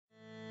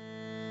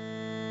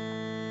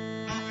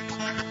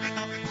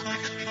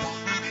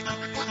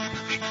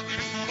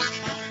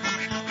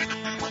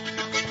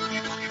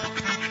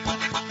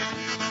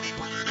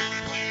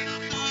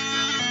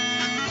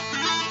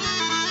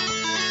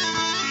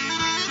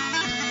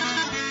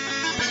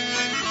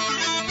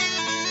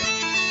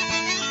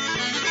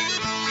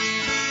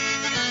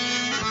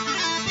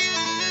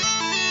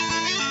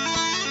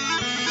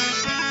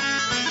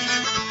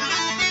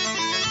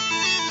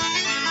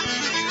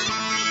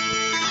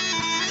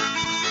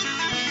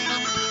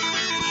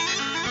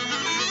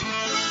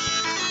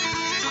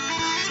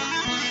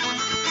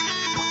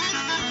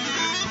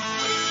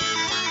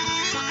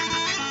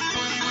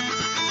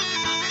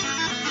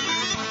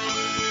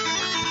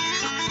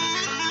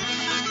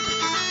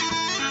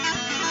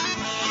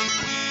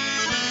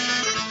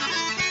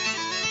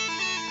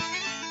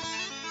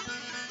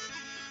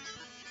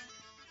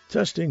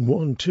Testing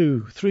 1,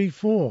 2, 3,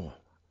 4.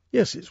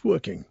 Yes, it's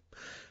working.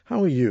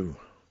 How are you?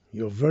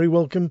 You're very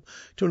welcome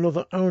to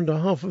another hour and a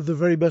half of the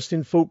very best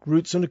in folk,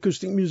 roots and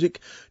acoustic music.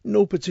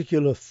 No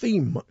particular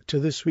theme to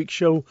this week's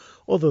show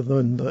other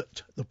than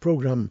that the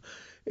programme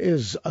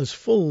is as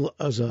full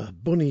as a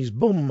bunny's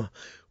bum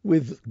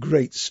with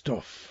great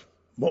stuff.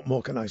 What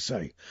more can I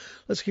say?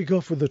 Let's kick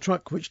off with a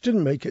track which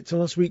didn't make it to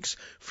last week's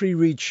free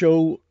read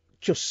show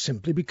just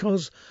simply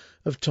because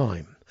of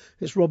time.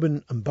 It's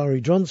Robin and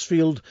Barry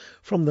Dransfield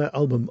from their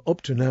album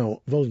Up to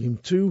Now, Volume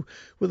 2,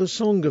 with a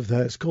song of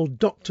theirs called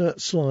Dr.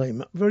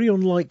 Slime. Very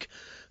unlike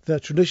their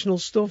traditional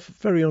stuff,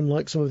 very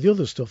unlike some of the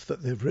other stuff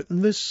that they've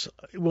written. This,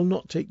 it will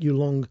not take you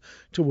long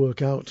to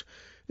work out,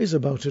 is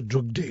about a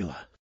drug dealer.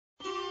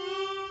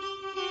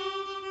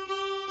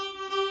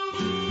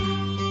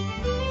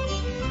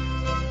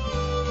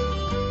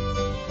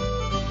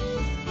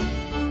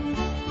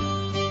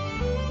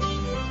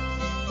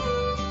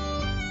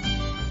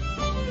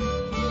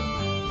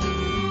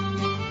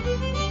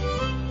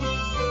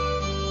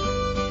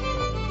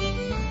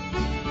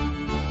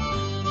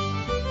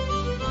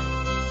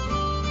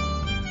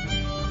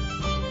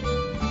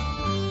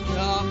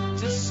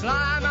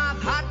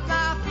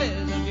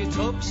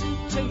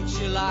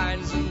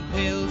 Lines and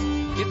pills,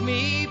 give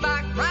me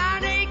back my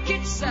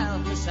naked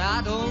self, 'cause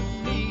I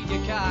don't need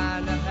your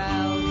kind of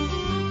help.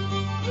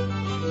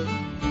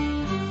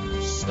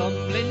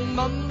 Stumbling,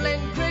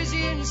 mumbling,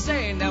 crazy,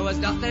 insane, there was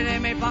nothing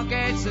in my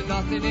pockets and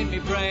nothing in my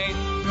brain.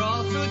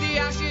 Crawl through the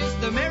ashes,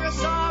 the mirror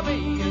saw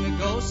me, and a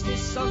ghost is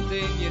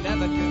something you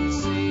never can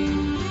see.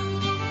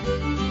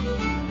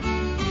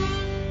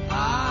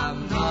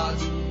 I'm not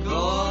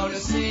gonna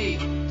see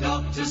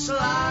Dr.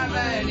 Slime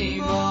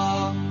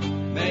anymore.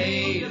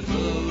 Made a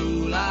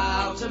fool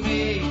out of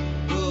me,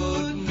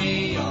 put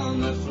me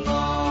on the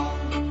floor.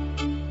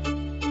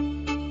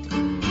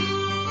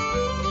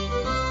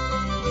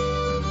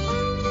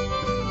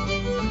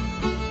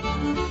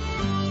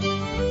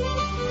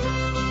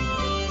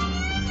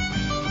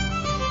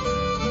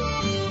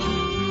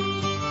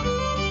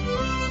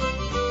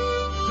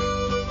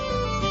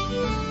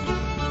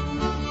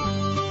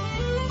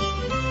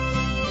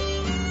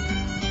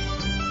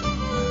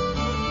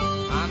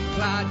 I'm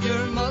glad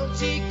you're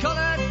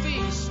multicolored.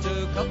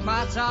 Took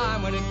my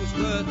time when it was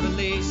worth the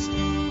least.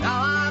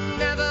 Now I'm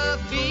never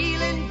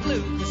feeling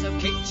blue, 'cause I've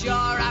kicked your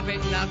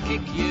rabbit and I'll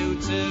kick you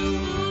too.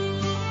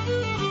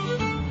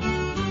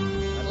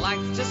 I'd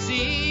like to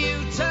see you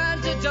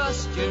turn to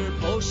dust, your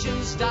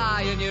potions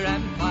die and your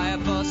empire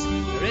bust.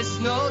 There is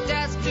no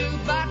death too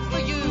bad for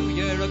you,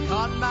 you're a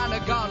con man, a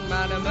gone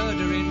man, a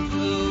murdering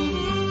fool.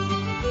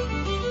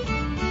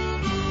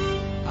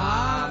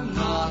 I'm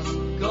not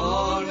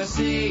gonna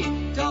see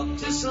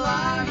Dr.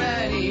 Slime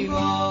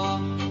anymore.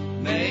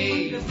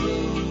 Made a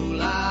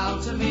fool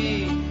out of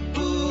me,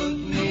 put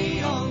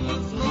me on the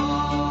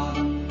floor.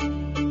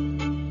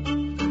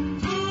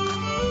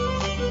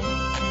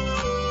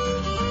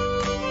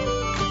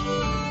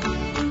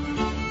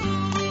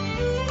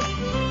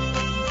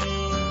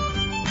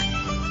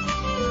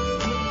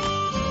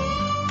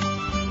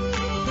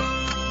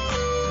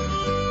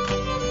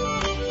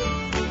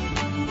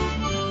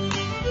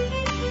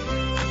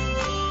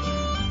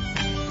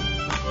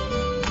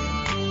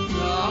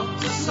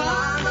 Dr.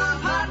 Slime,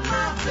 I've had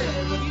my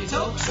fill of your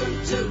talks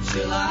and toots,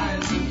 your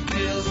lines and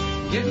pills.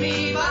 Give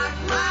me back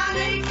my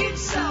naked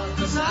self,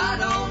 'cause I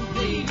don't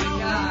need your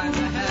kind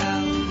of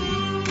help.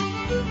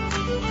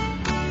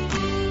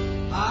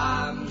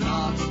 I'm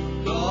not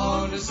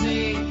gonna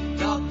see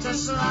Dr.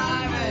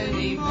 Slime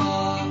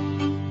anymore.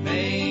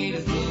 Made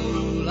a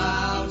fool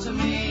out of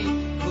me,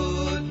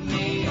 put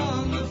me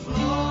on the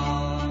floor.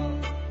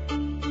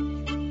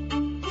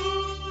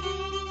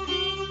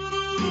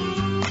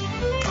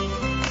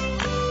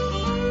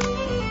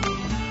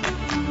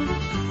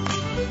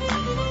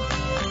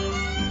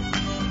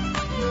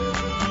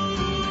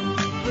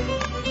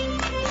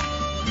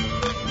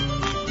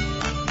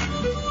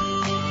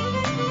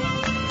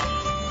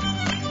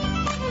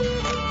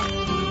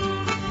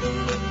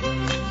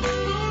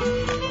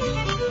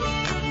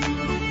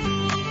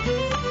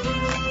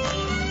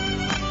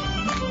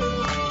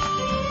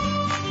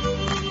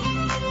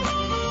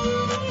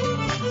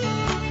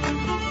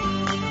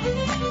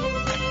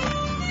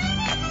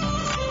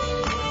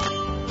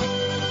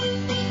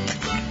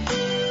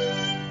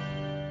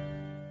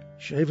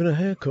 Shaving a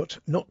haircut,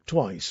 knocked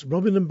twice.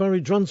 Robin and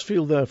Barry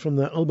Dransfield there from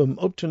their album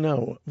Up to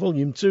Now,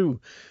 Volume 2,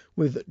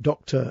 with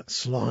Dr.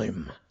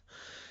 Slime.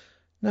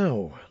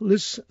 Now,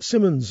 Liz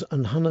Simmons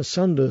and Hannah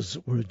Sanders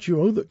were a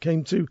duo that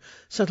came to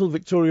settle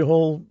Victoria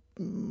Hall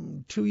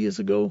 2 years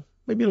ago,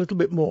 maybe a little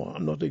bit more,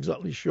 I'm not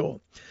exactly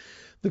sure.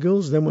 The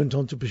girls then went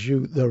on to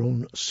pursue their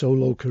own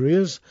solo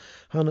careers.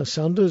 Hannah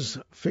Sanders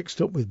fixed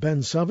up with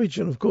Ben Savage,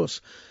 and of course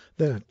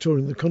they're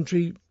touring the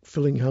country,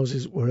 filling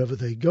houses wherever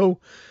they go.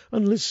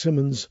 And Liz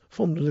Simmons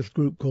formed a little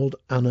group called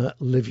Anna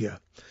Livia.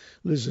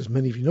 Liz, as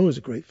many of you know, is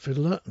a great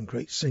fiddler and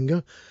great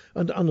singer,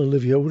 and Anna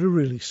Livia were a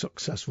really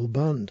successful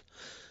band.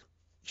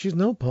 She's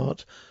now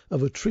part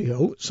of a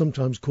trio,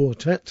 sometimes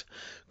quartet,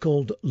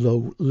 called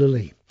Low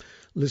Lily.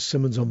 Liz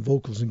Simmons on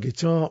vocals and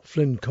guitar,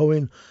 Flynn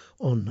Cohen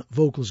on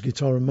vocals,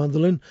 guitar and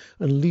mandolin,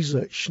 and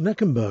Lisa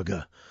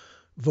Schneckenberger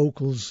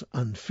vocals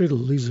and fiddle.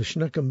 Lisa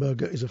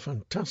Schneckenberger is a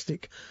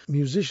fantastic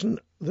musician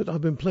that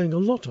I've been playing a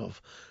lot of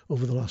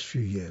over the last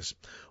few years.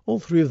 All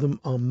three of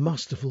them are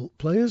masterful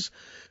players,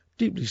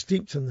 deeply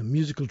steeped in the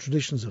musical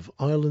traditions of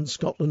Ireland,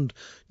 Scotland,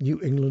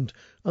 New England,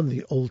 and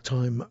the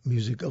old-time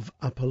music of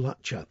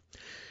Appalachia.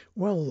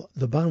 Well,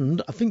 the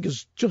band, I think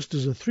is just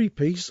as a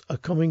three-piece, are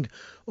coming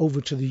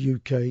over to the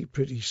UK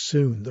pretty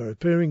soon. They're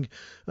appearing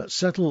at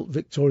Settle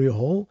Victoria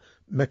Hall.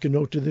 Make a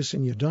note of this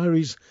in your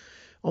diaries,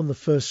 on the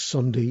first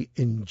Sunday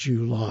in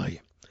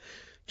July.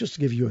 Just to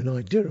give you an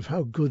idea of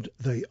how good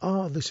they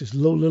are, this is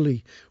Low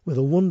Lily with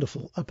a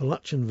wonderful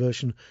Appalachian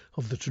version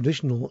of the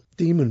traditional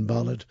demon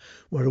ballad,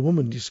 where a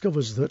woman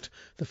discovers that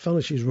the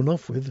fella she's run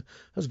off with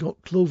has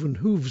got cloven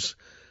hooves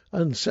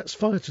and sets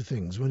fire to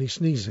things when he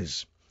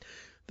sneezes.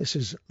 This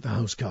is The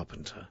House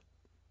Carpenter.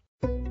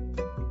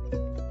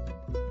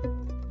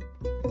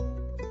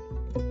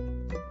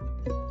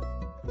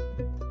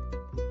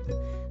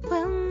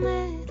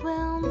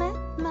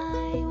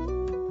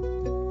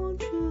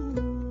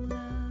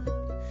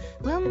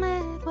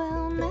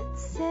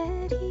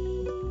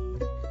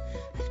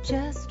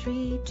 Just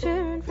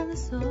returned from the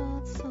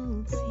salt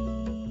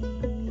sea,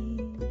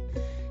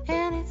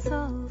 and it's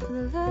all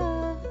for the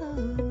love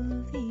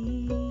of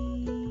thee.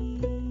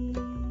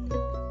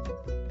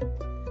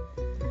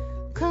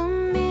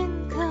 Come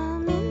in,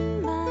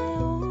 my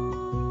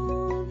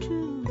old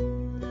true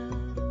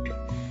love,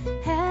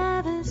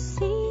 have a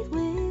seat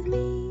with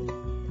me.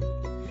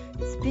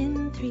 It's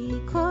been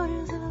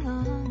 3/4 of a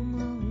long,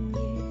 long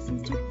year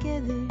since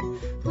together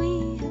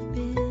we have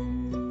been.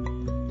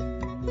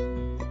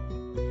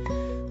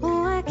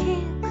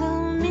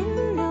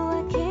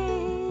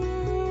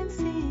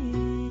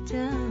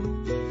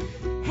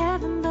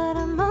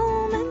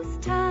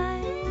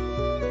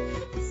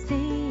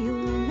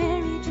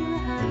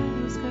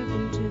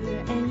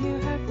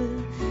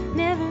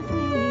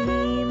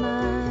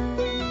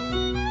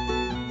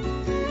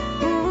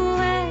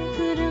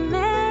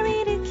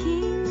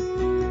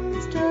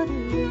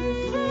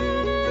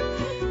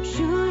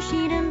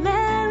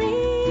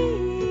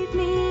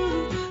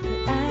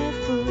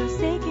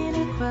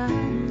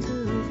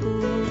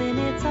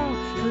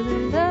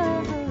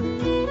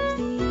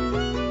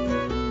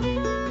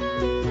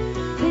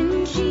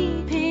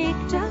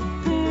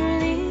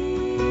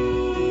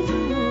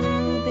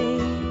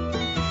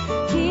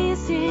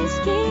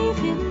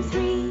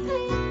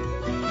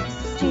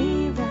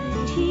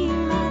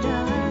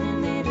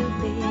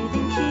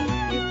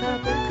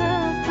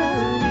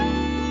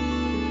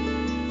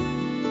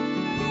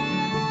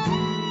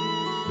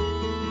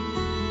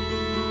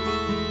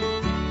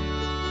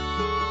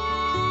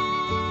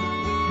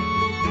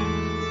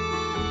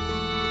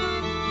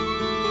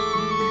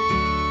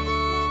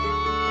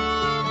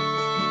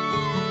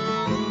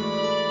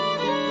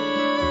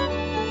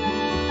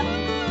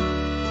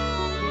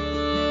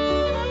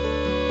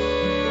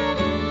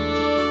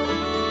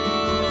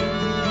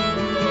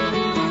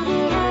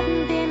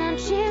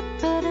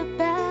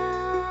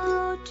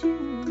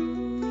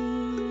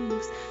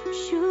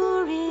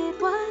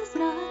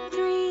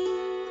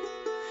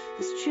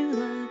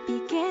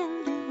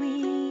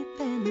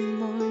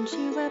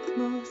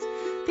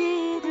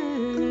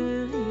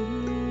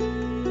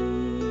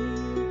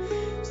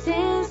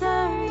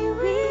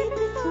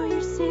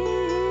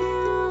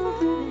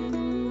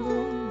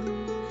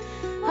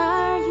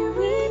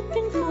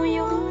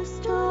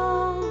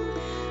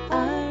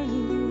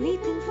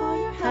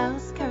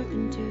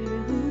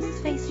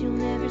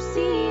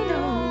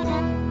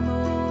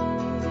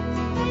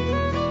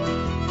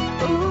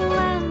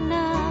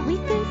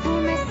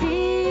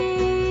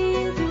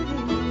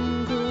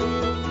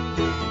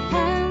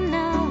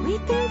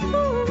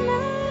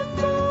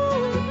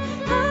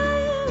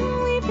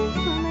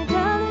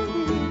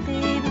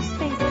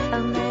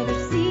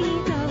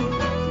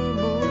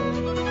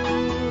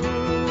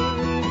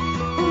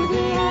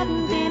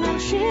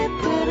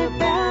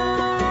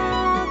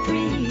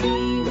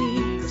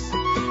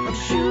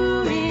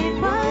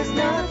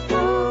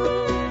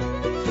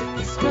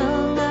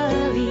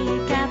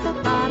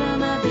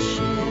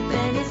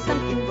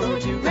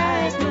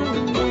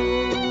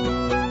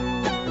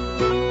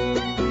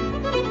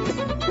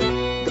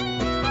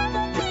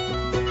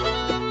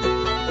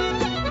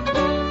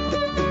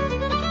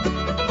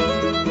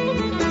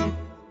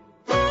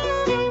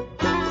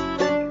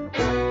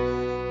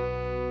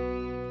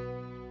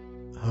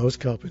 House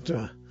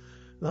Carpenter.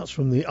 That's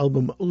from the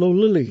album Low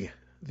Lily,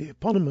 the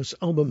eponymous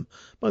album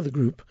by the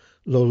group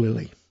Low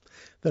Lily.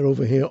 They're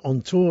over here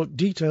on tour.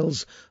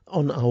 Details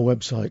on our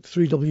website,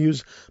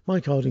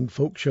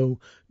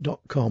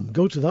 3ws.mikehardingfolkshow.com.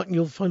 Go to that and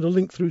you'll find a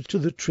link through to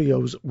the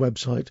trio's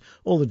website.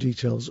 All the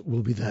details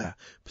will be there,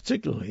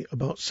 particularly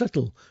about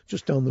Settle,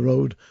 just down the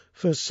road,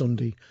 first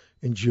Sunday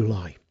in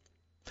July.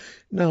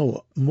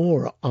 Now,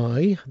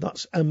 Morai,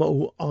 that's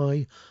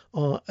M-O-I-R-A-I,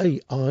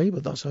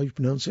 but that's how you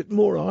pronounce it,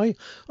 Morai,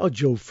 are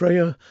Joe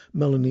Freya,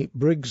 Melanie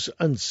Briggs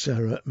and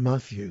Sarah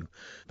Matthew.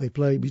 They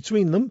play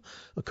between them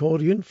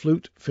accordion,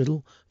 flute,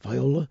 fiddle,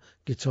 viola,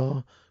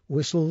 guitar,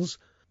 whistles,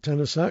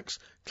 tenor sax,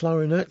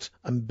 clarinet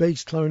and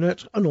bass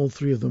clarinet, and all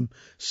three of them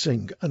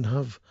sing and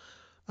have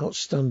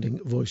outstanding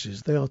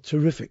voices. They are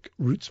terrific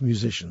roots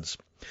musicians.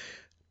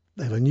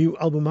 They have a new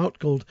album out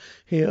called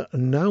Here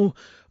and Now,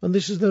 and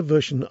this is their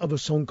version of a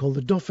song called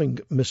The Doffing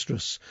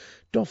Mistress.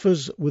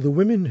 Doffers were the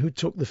women who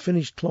took the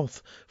finished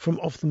cloth from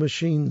off the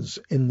machines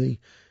in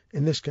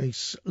this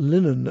case,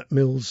 linen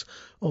mills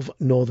of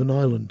Northern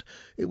Ireland.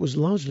 It was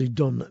largely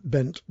done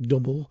bent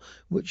double,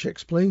 which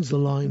explains the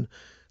line,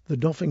 "The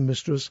doffing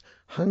mistress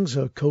hangs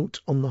her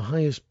coat on the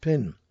highest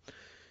pin."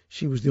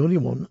 She was the only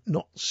one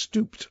not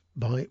stooped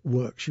by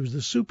work. She was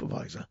the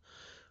supervisor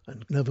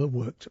and never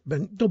worked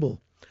bent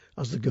double,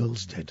 as the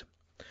girls did.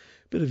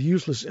 Bit of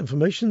useless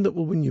information that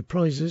will win you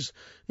prizes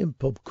in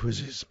pub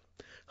quizzes.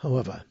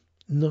 However,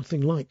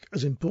 nothing like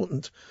as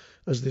important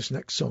as this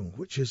next song,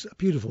 which is a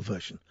beautiful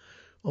version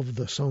of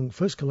the song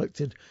first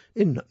collected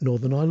in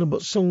Northern Ireland,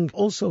 but sung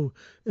also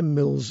in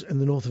mills in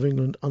the north of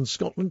England and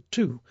Scotland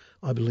too,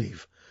 I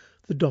believe.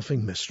 The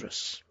Doffing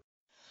Mistress.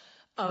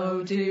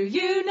 Oh, do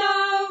you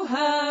know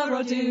her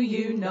or do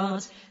you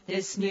not?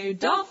 This new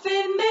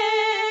doffing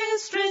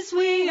mistress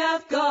we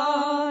have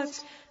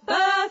got.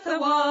 Bertha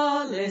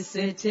Wallace,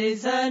 it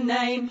is her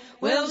name.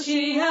 Will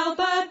she help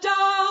her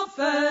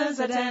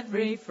doffers at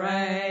every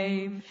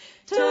frame?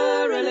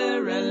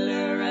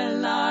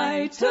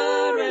 Turraluraluralai,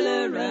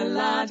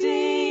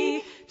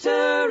 turraluraladee,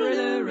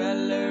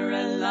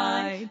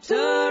 turraluraluralai,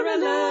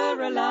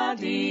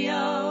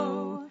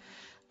 turraluraladio.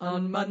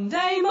 On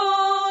Monday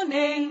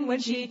morning when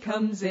she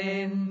comes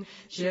in,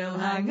 she'll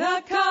hang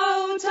her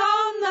coat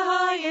on the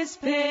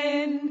highest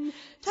pin.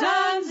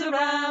 Turns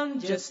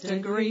around just to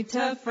greet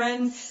her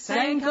friends,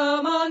 saying,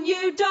 "Come on,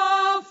 you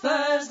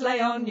doffers, lay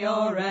on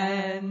your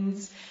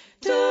ends."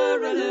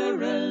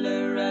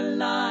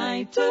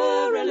 Turraluraluralai,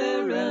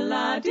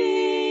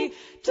 turraluraladee,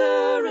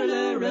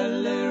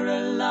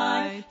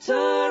 turraluraluralai,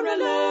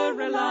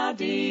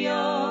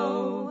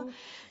 turraluraladio.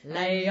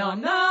 Lay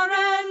on our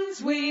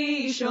ends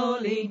we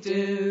surely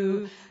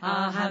do,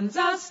 our hands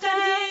are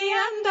steady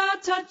and our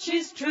touch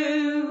is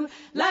true.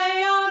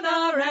 Lay on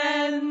our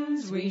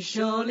ends we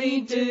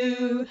surely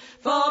do,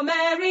 for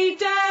Mary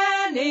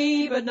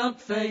Denny but not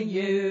for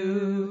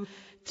you.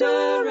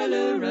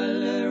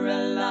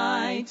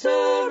 Turraluraluralai,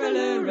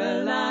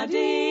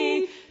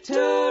 turraluraladee,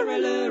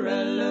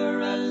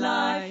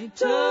 turraluraluralai,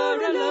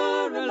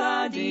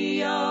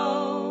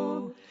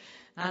 turraluraladio.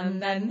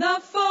 And then the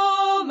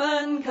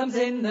foreman comes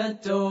in the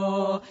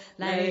door.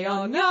 Lay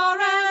on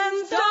your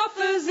ends,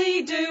 doffers,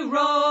 he do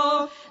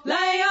roar.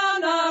 Lay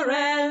on our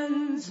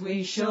ends,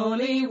 we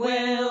surely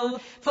will,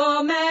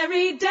 for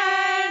Mary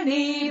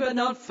Denny, but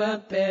not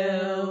for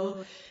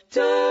Bill.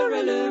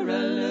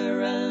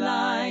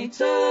 Turraluraluralai,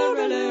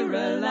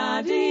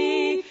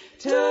 turraluraladee,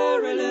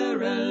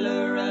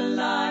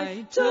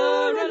 turraluraluralai,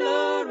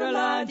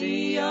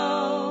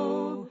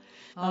 turraluraladio.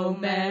 Oh,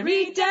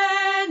 Mary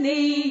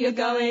Denny, you're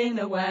going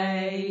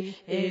away.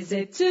 Is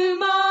it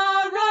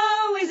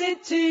tomorrow? Is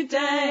it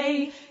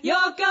today?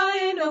 You're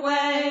going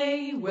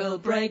away. We'll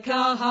break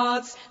our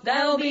hearts.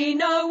 There'll be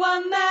no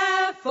one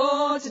there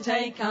for to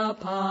take our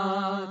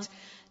part.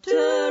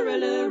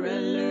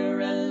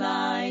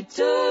 Turraluraluralai,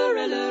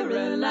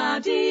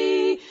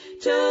 turraluraladee,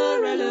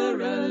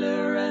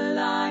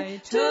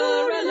 turraluraluralai,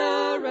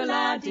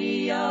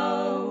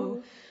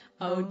 turraluraladio.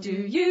 Oh, do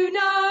you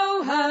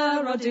know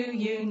her or do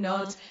you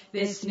not?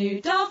 This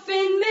new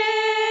doffing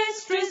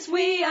mistress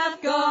we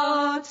have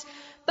got.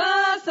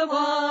 Bertha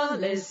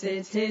Wallace,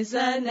 it is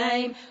her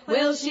name.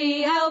 Will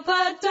she help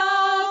her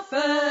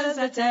doffers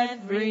at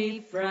every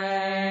frame?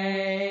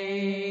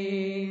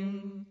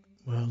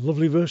 Well,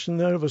 lovely version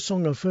there of a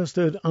song I first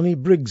heard Annie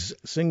Briggs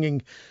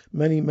singing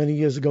many, many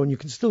years ago, and you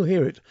can still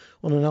hear it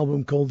on an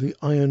album called The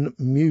Iron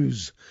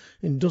Muse,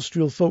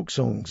 Industrial Folk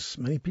Songs.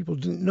 Many people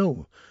didn't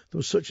know there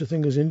was such a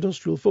thing as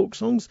industrial folk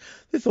songs.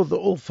 They thought that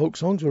all folk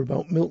songs were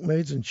about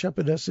milkmaids and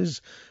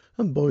shepherdesses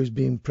and boys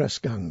being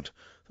press-ganged.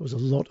 There was a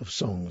lot of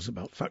songs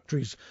about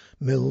factories,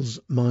 mills,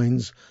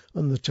 mines,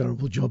 and the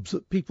terrible jobs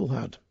that people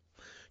had.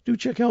 Do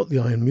check out The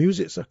Iron Muse.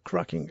 It's a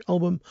cracking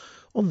album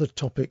on the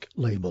Topic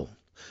label.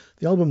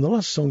 The album the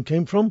last song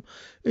came from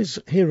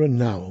is Here and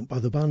Now by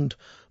the band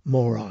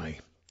Morai.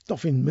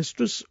 Doffing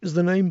Mistress is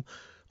the name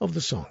of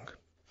the song.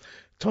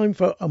 Time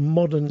for a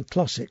modern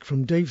classic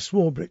from Dave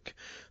Swarbrick.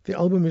 The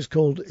album is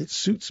called It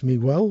Suits Me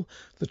Well,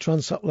 the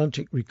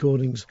Transatlantic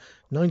Recordings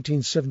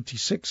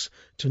 1976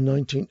 to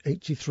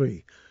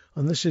 1983.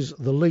 And this is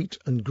the late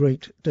and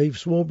great Dave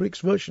Swarbrick's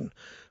version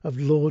of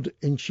Lord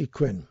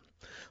Inchiquin.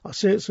 I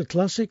say it's a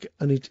classic,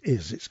 and it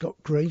is. It's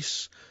got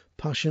grace,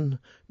 passion,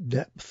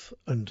 depth,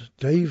 and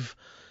Dave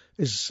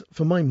is,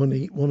 for my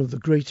money, one of the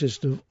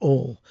greatest of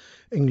all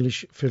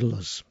English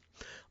fiddlers.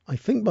 I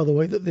think, by the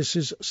way, that this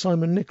is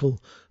Simon Nicol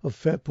of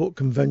Fairport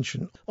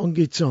Convention on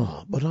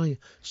guitar, but I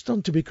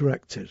stand to be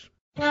corrected.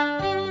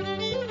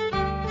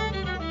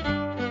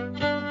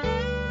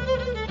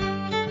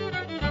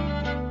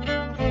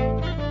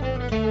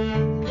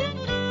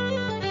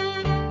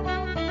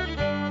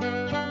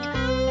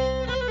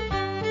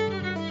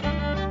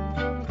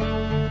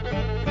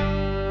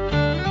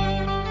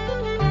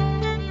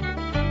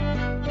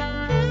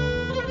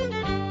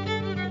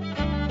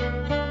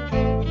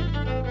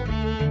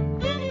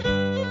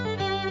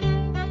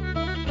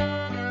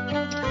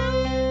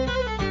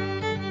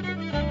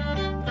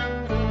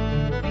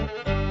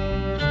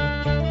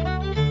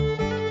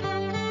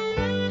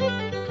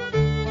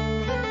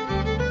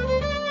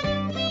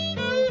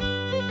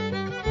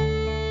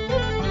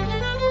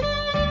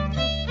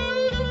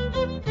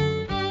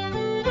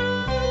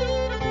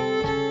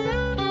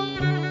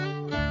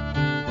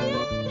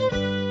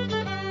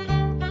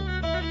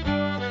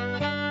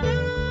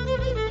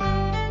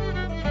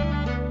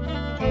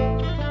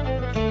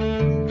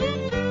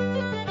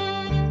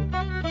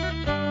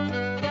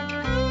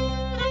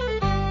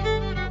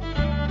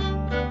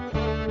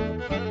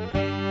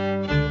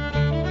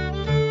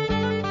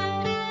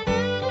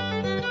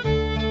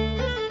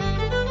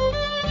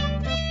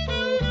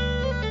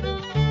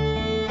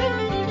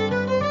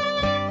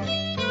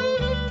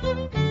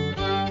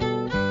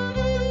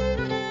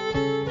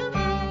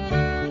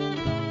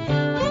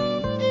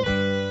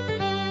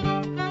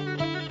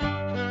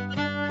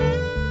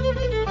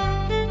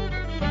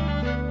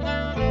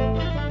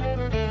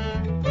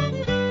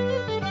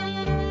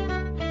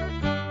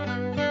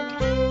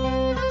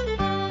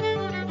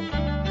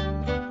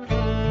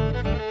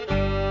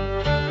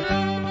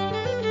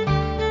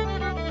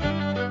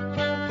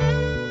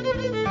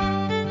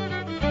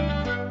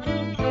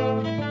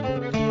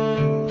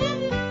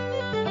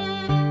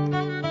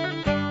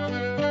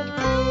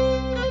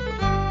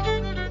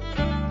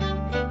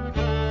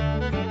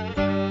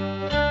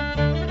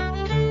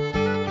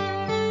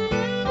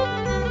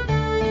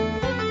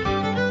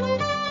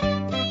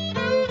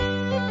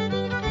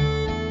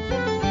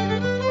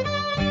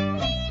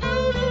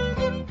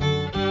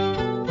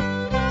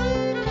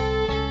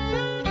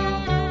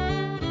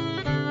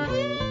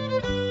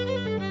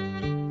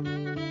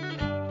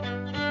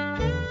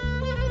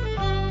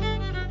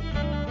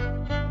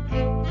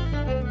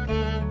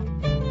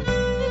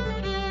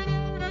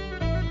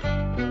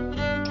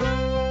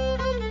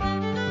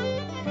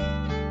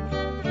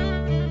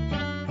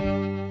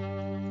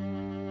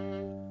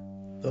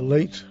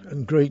 Late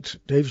and great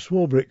Dave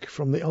Swarbrick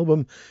from the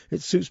album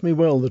It Suits Me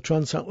Well, the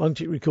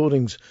Transatlantic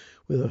Recordings,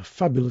 with a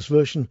fabulous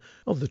version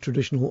of the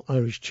traditional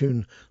Irish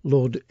tune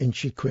Lord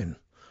Inchiquin.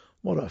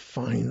 What a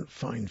fine,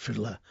 fine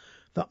fiddler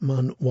that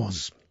man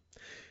was.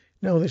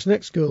 Now this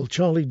next girl,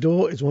 Charlie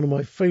Dore, is one of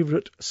my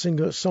favourite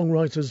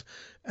singer-songwriters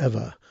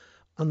ever,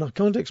 and I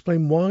can't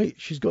explain why.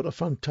 She's got a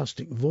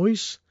fantastic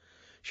voice,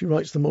 she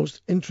writes the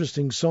most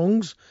interesting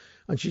songs,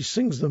 and she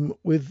sings them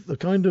with the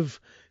kind of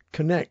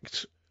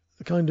connect,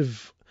 the kind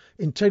of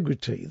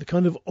integrity, the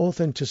kind of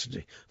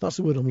authenticity, that's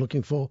the word I'm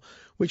looking for,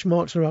 which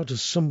marks her out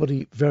as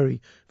somebody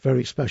very,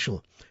 very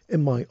special,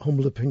 in my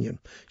humble opinion.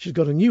 She's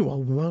got a new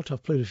album out,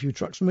 I've played a few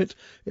tracks from it,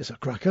 it's a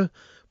cracker,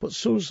 but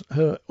so's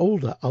her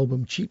older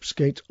album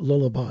Cheapskate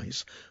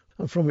Lullabies,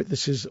 and from it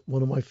this is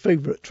one of my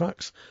favourite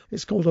tracks.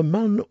 It's called A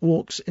Man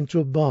Walks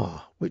into a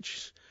Bar,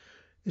 which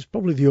is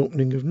probably the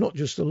opening of not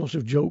just a lot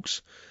of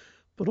jokes,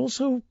 but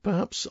also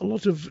perhaps a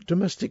lot of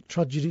domestic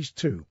tragedies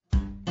too.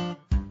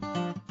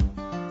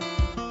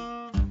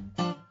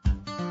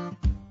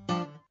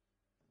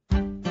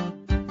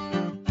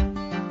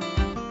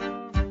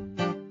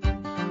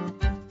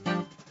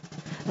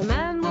 A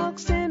man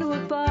walks into a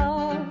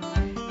bar.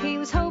 He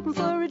was hoping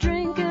for a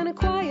drink and a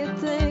quiet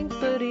think,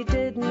 but he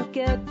didn't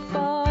get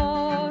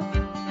far.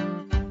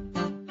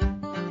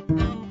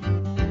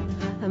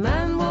 A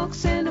man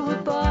walks into a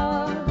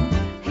bar.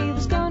 He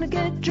was gonna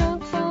get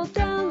drunk, fall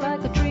down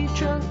like a tree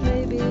trunk,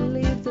 maybe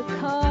leave the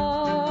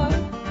car.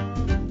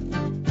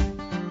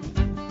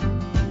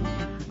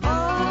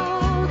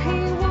 All he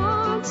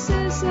wants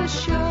is a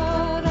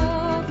shot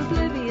of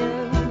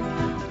oblivion.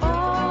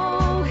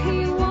 All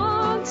he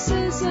wants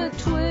is a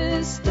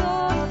twist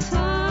of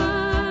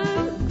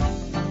time.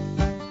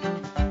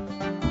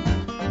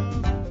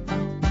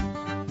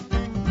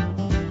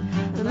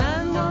 A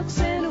man walks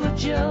into a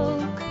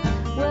joke.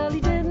 Well, he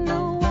didn't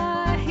know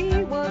why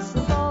he was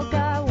the bald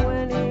guy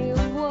when he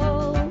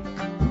awoke.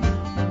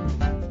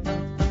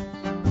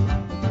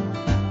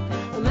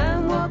 A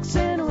man walks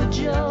into a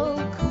joke.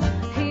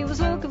 He was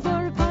looking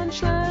for a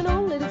punchline,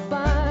 only to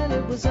find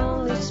it was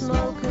only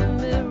smoke and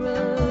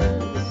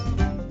mirrors.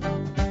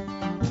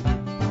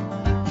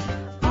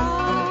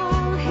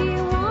 All he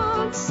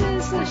wants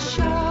is a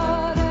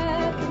shot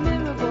at the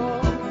mirror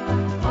ball.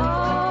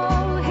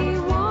 All he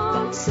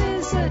wants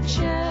is a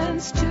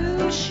chance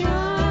to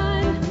shine.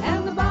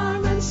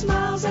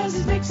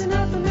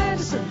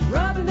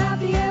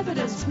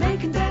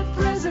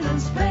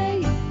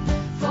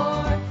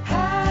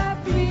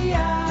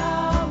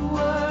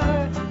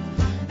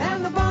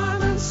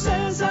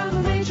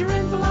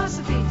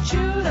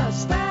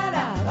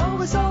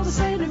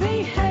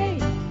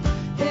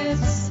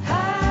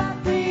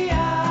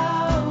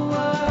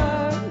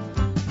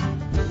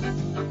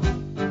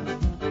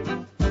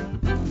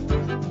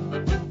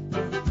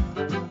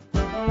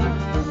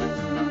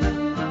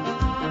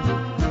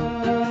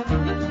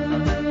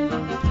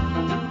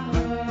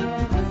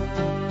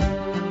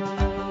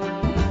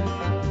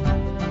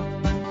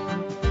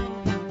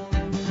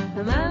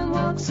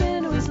 walks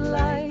into his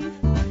life.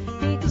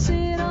 He can see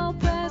it all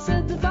pass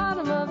at the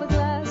bottom of a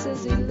glass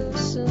as he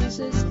loosens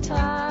his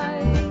tie.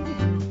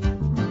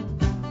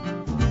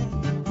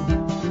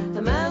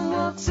 A man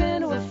walks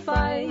into a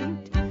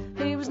fight.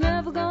 He was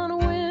never gonna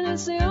win.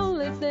 It's the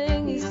only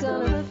thing he's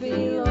gonna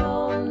feel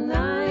all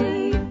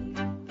night.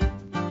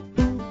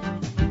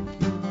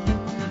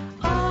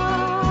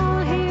 All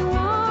he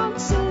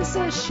wants is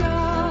a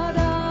shot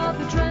of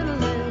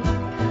adrenaline.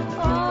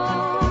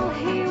 All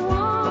he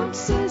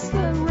wants is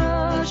the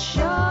rush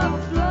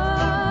of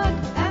blood.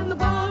 And the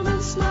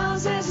barman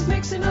smiles as he's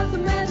mixing up the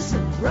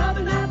medicine,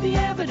 rubbing out the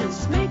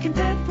evidence, making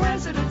dead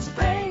presidents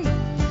pay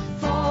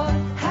for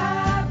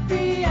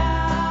happy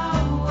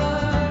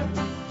hour.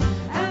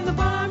 And the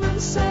barman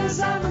says,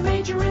 I'm a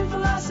major in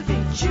philosophy,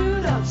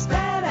 chewed up,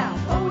 spat out,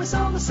 oh, it's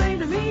all the same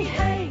to me,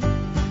 hey,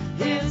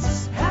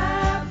 it's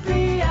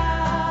happy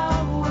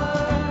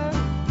hour.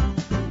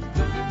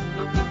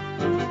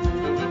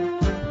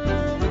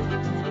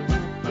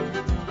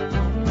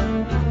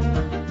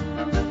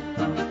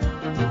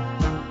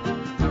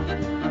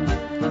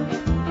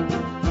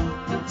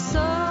 So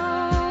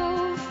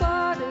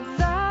far to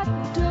that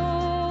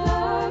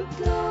door,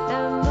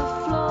 and the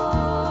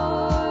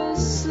floor's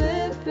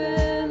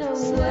slipping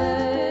away.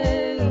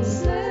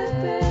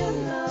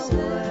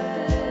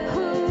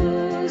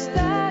 Who's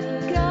that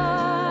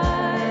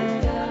guy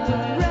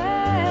with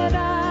red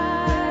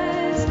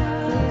eyes?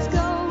 Please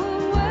go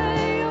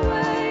away,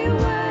 away,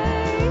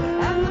 away.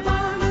 And the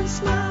barman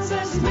smiles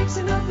as he's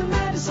mixing up the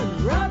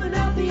medicine, rubbing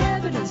out the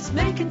evidence,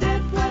 making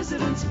dead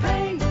presidents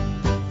pay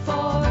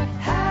for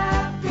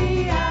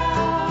happy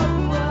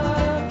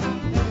hour.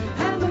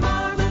 And the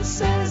barman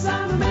says,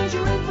 I'm a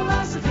major in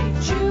philosophy,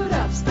 chewed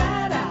up,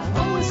 spat out,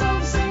 oh, it's all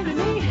the same to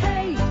me,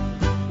 hey,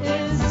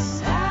 it's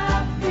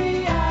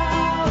happy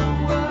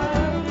hour.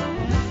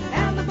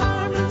 And the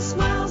barman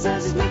smiles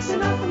as he's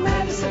mixing up the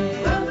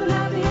medicine, rubbing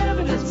out the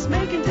evidence,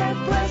 making dead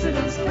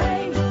presidents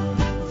pay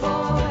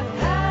for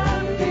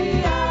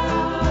happy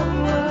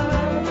hour.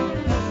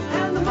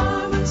 And the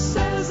barman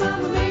says,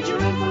 I'm a major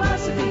in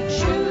philosophy,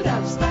 chewed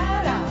up,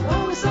 spat out,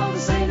 oh, it's all the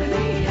same to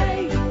me,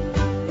 hey,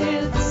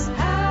 it's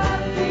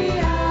happy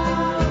hour.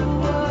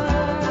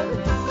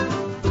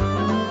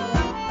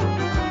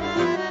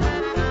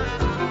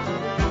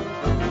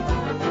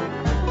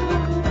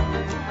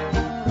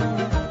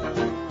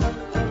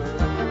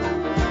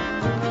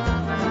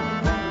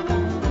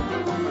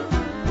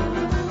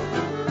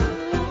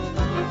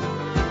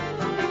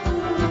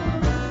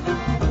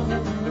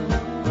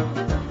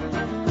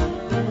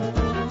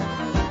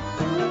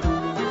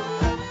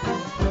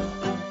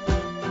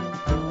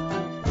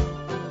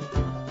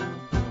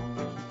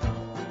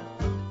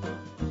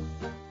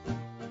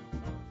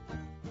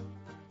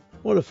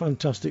 What a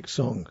fantastic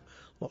song.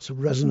 Lots of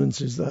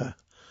resonances there.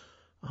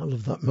 I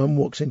love that Man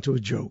Walks Into a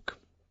Joke.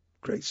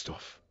 Great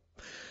stuff.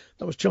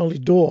 That was Charlie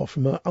Dore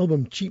from her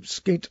album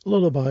Cheapskate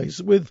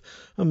Lullabies with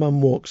A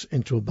Man Walks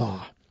Into a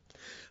Bar.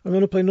 I'm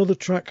going to play another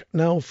track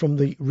now from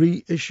the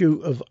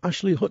reissue of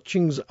Ashley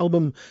Hutchings'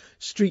 album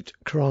Street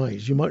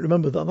Cries. You might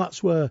remember that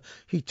that's where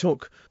he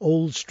took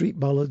old street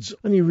ballads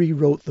and he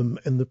rewrote them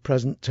in the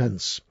present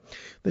tense.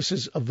 This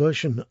is a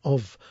version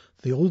of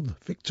the old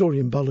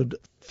Victorian ballad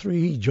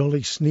Three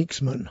Jolly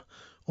Sneaksmen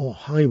or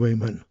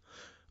Highwaymen.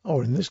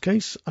 Or in this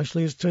case,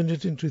 Ashley has turned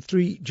it into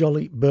Three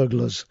Jolly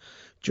Burglars.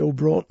 Joe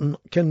Broughton,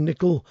 Ken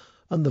Nichol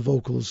and the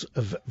vocals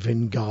of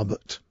Vin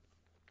Garbett.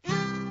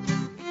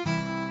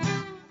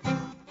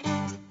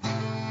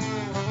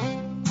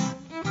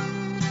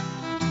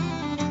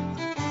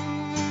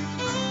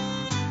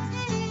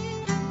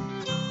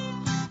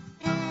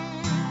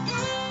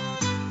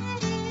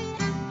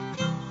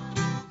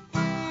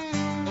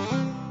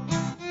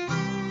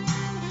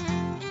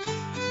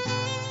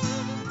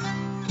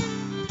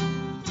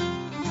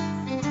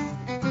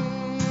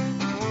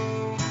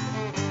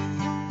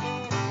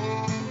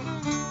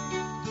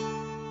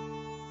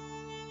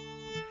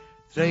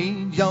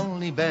 Three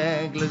jolly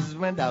burglars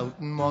went out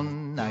in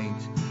one night,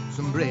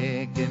 some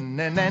breaking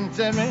and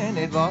entering,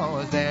 it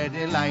was their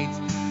delight.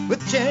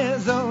 With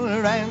chisel,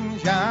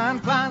 wrench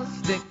and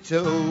plastic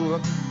too,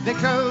 they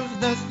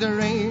closed the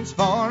streets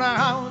for a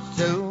house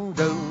to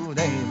do.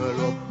 They were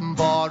up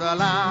for a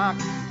lark,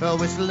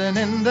 whistling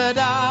in the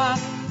dark,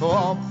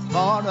 up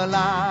for a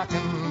lark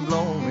and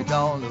blow it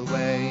all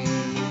away.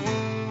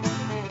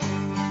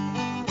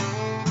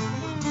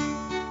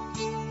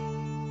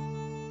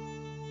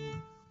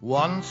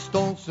 One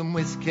stole some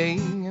whiskey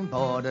and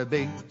bought a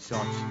big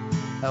tot.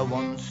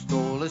 One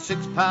stole a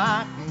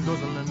six-pack and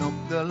guzzling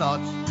up the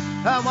lot.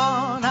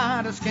 One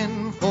had a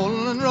skin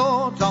full and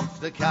wrote off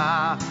the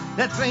car.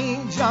 The three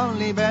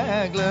jolly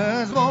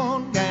burglars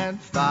won't get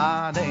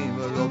far. They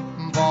were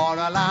up for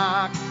a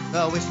lark,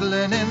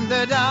 whistling in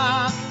the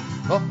dark,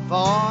 up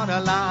for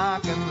a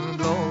lark and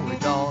blow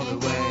it all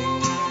away.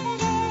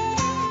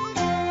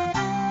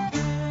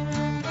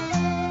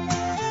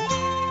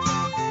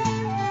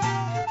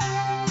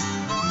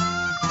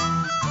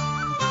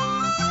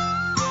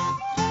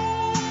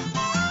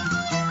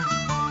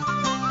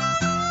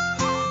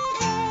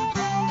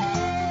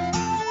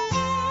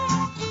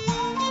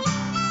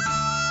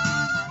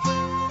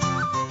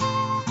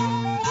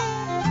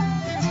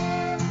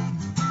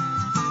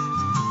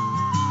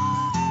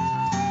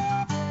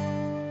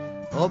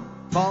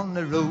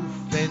 the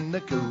roof in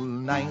the cool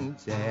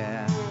night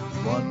air.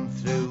 One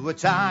threw a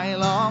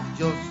tile off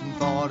just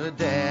for a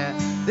dare.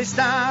 They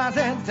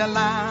started to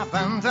laugh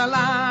and to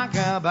lark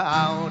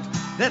about.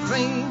 The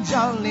three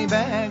jolly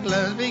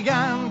beglars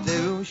began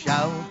to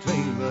shout.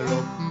 We were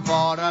up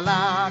for a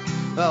lark,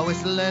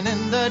 whistling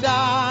in the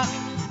dark.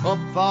 Up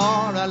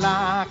for a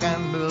lark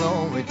and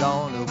blow it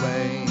all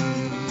away.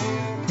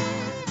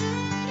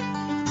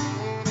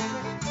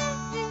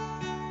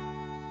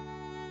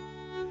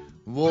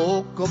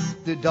 Woke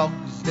up the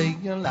dogs, the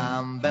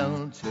alarm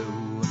bell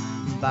too,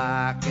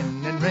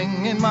 barking and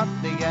ringing, what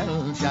the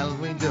hell shall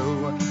we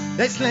do?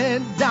 They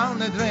slid down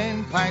the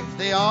drain pipes,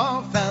 they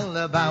all fell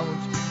about.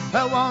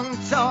 One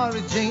tore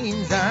his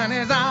jeans and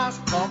his ass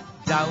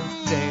popped out.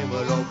 They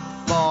were up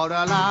for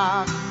a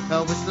lark,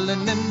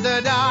 whistling in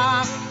the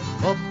dark.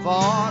 Up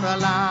for a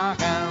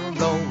lark and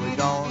blow it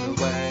all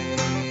away.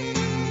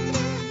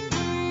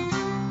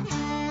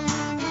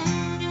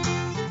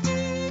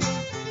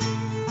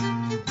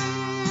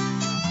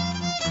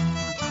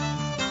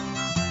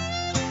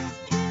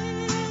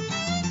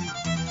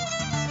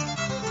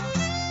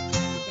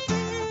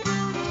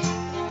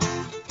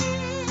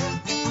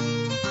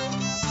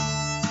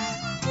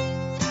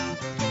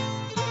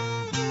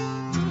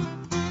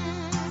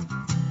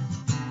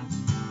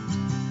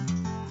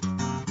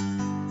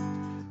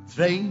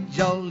 Three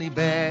jolly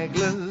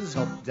beglars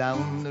hopped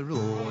down the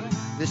road.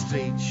 The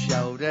street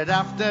shouted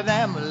after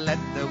them, let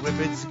the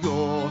whippets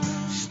go.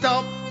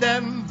 Stop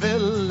them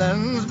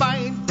villains,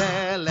 bite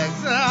their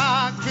legs.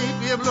 Ah,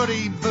 keep your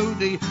bloody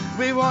booty,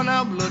 we want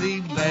our bloody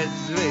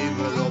beds. We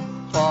were up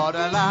for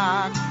a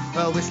lark,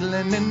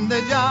 whistling in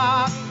the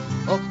dark.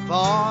 Up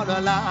for a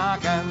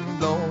lark and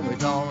blow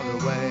it all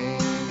away.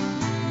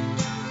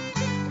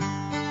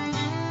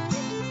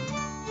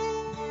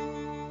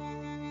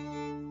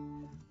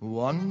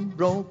 One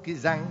broke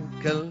his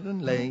ankle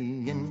and lay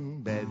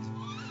in bed.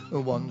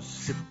 One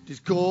sipped his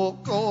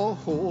cocoa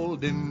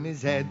holding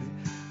his head.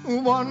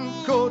 One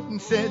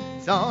couldn't sit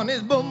on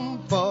his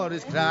bum for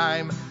his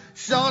crime.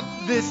 So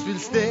this will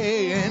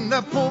stay in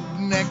the pub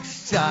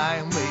next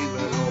time. We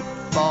were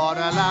up for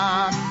a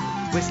lark,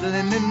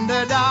 whistling in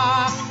the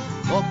dark.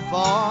 Up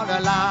for a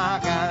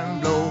lark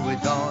and blow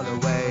it all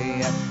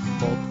away.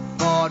 Up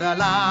for a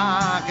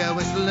lark,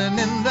 whistling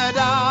in the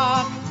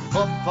dark.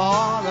 Up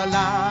for a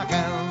lark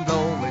and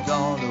blow it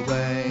all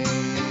away.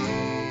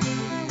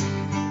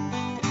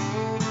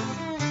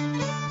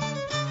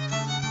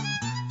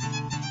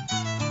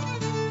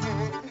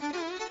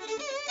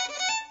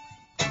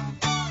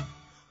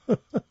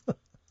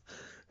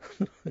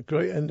 A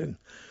great ending.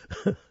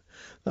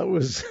 That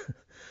was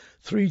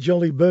Three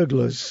Jolly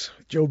Burglars,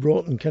 Joe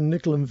Broughton, Ken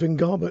Nichol and Vin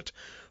Garbett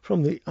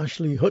from the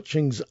Ashley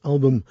Hutchings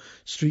album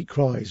Street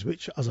Cries,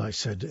 which, as I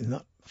said in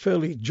that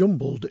fairly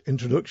jumbled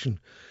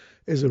introduction,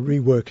 is a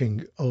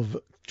reworking of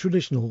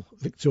traditional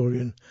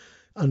Victorian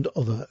and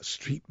other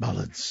street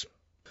ballads.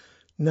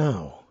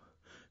 Now,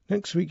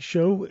 next week's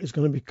show is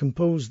going to be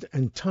composed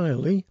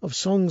entirely of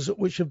songs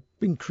which have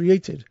been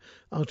created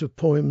out of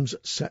poems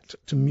set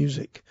to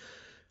music.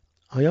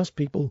 I asked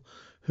people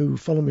who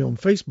follow me on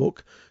Facebook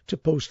to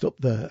post up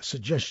their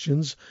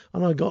suggestions,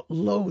 and I got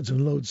loads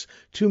and loads,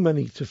 too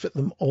many to fit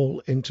them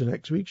all into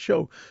next week's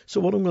show. So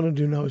what I'm going to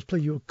do now is play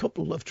you a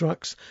couple of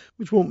tracks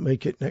which won't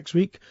make it next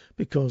week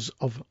because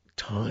of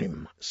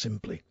time,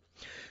 simply.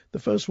 The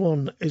first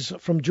one is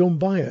from Joan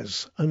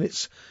Baez, and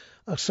it's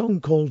a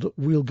song called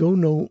We'll Go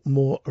No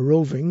More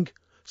A-Roving,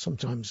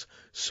 sometimes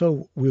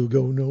So We'll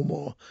Go No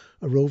More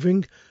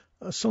A-Roving,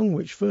 a song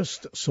which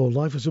first saw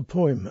life as a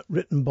poem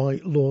written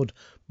by Lord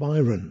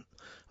Byron.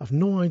 I've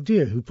no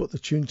idea who put the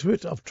tune to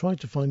it. I've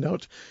tried to find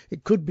out.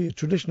 It could be a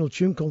traditional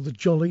tune called The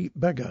Jolly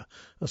Beggar,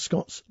 a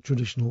Scots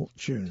traditional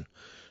tune.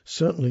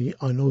 Certainly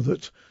I know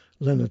that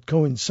Leonard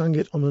Cohen sang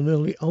it on an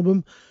early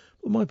album,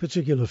 but my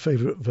particular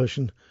favourite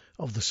version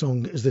of the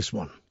song is this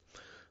one,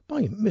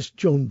 by Miss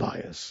Joan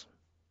Baez.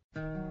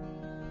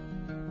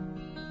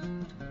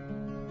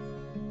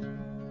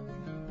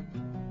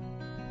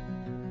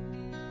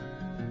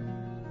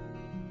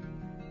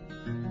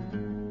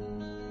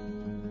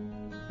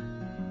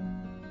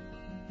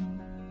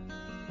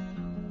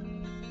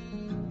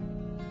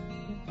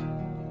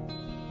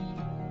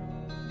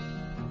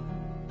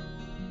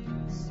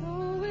 So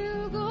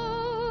we'll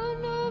go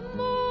no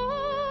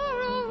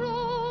more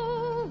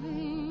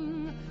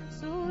a-roving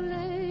so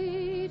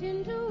late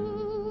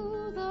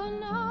into the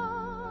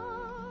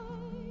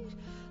night,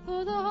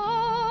 for the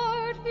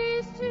heart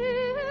be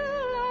still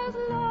as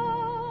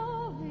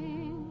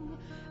loving,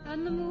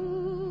 and the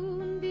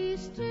moon be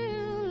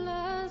still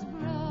as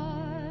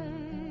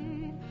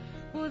bright,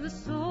 for the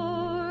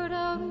sword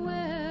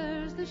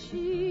outwears the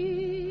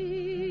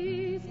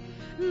sheath,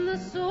 and the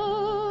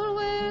soul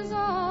wears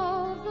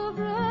out the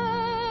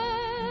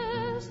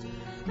breast,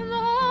 and the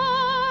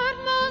heart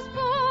must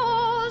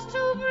pause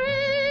to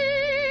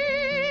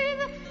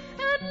breathe,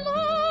 and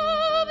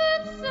love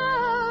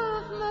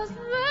itself must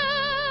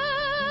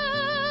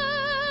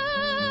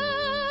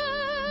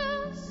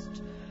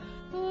rest.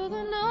 For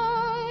the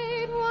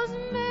night was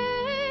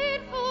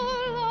made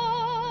for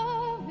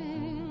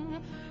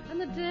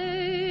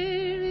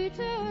day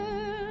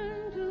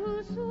return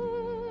too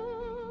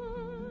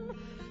soon,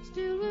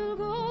 still we'll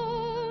go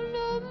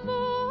no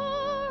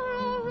more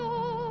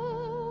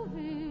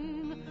a-roving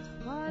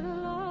by the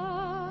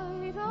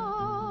light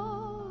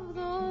of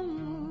the moon.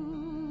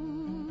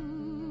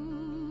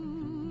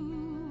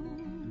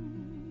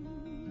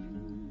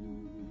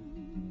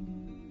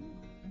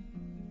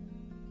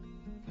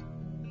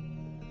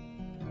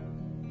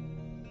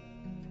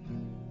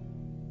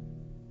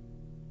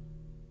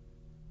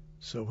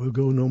 So we'll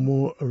go no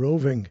more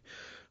a-roving.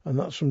 And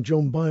that's from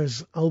Joan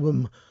Baez's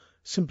album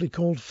simply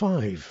called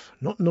Five.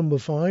 Not number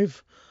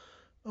 5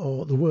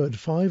 or the word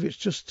 5, it's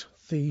just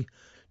the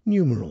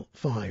numeral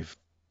 5.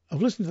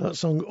 I've listened to that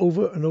song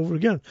over and over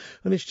again,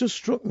 and it's just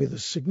struck me the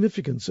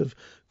significance of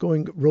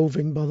going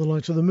roving by the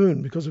light of the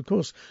moon, because, of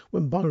course,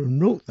 when Byron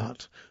wrote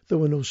that, there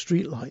were no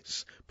street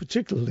lights,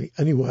 particularly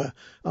anywhere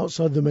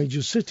outside the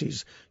major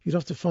cities. You'd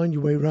have to find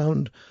your way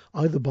round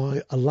either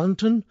by a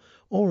lantern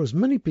or, as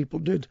many people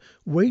did,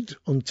 wait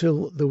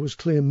until there was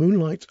clear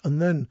moonlight,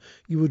 and then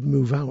you would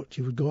move out.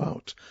 You would go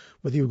out.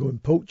 Whether you were going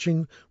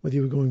poaching, whether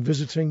you were going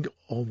visiting,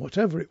 or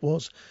whatever it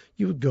was,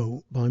 you would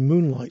go by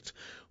moonlight.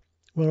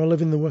 Where I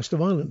live in the west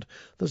of Ireland,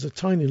 there's a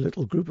tiny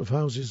little group of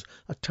houses,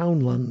 a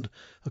townland,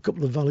 a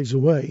couple of valleys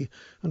away,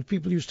 and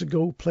people used to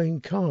go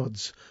playing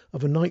cards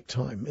of a night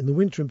time, in the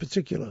winter in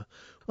particular,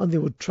 and they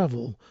would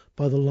travel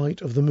by the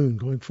light of the moon,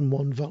 going from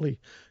one valley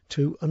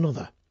to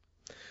another.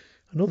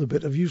 Another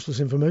bit of useless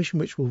information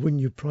which will win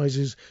you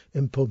prizes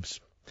in pubs.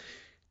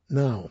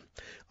 Now,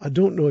 I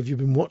don't know if you've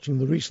been watching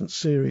the recent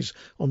series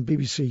on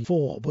BBC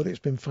 4, but it's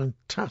been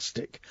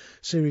fantastic.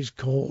 Series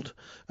called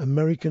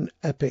American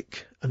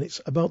Epic, and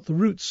it's about the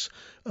roots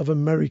of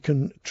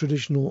American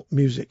traditional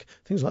music,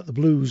 things like the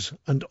blues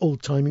and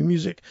old-timey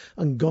music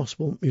and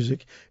gospel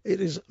music. It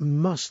is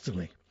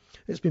masterly.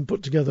 It's been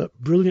put together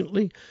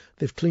brilliantly.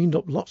 They've cleaned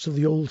up lots of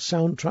the old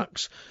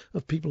soundtracks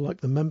of people like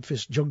the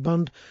Memphis Jug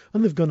Band,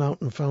 and they've gone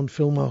out and found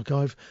film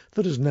archive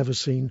that has never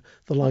seen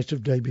the light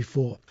of day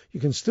before. You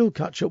can still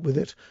catch up with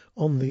it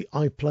on the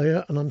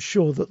iPlayer, and I'm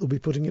sure that they'll be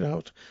putting it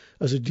out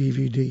as a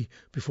DVD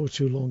before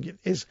too long. It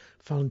is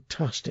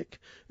fantastic.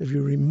 If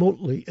you're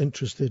remotely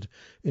interested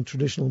in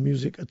traditional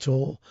music at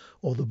all,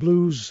 or the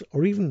blues,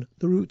 or even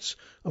the roots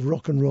of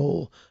rock and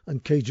roll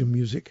and Cajun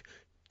music,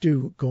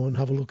 do go and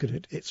have a look at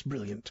it. It's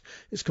brilliant.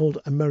 It's called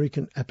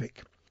American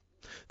Epic.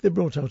 They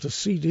brought out a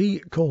CD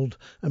called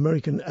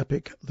American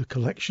Epic The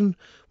Collection,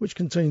 which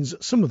contains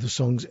some of the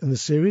songs in the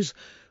series,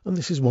 and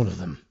this is one of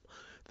them.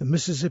 The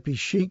Mississippi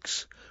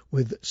Sheiks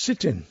with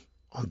Sittin'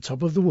 on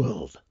Top of the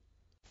World.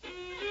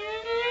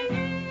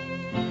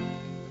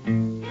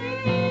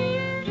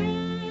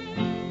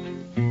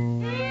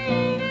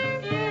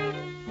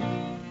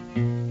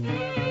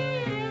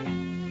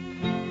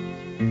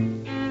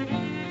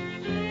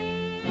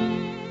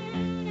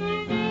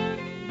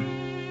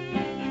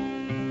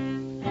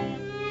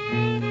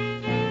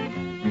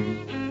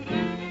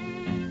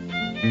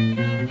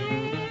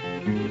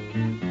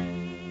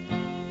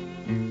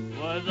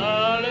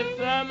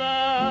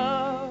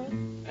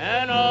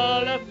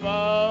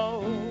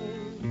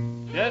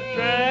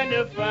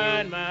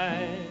 Find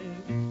my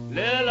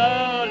little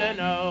all in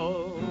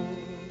all,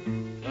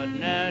 but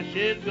now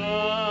she's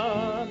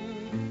gone,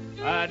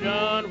 I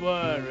don't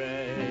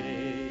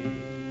worry.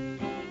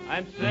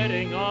 I'm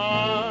sitting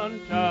on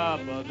top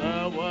of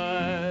the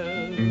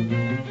world.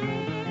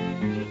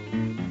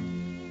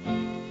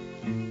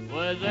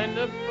 Was in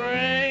the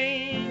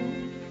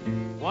spring,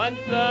 one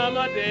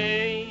summer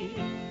day,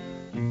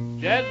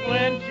 just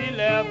when she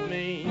left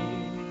me,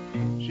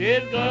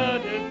 she's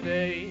going to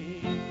stay.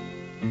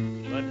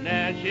 But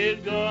now she's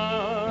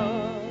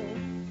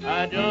gone,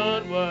 I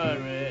don't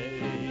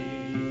worry.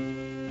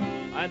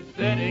 I'm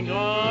sitting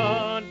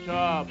on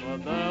top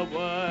of the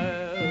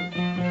world.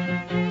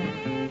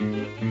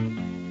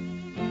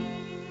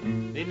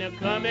 Then you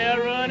come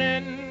here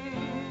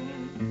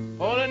running,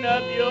 holding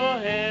up your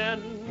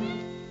hand.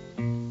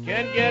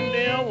 Can't get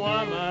me a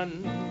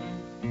woman,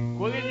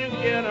 quick as you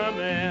get a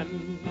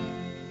man.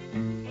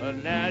 But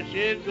now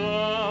she's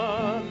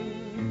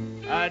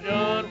gone, I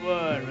don't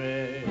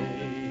worry.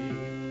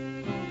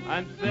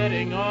 I'm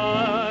sitting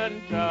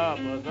on top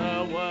of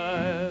the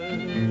world.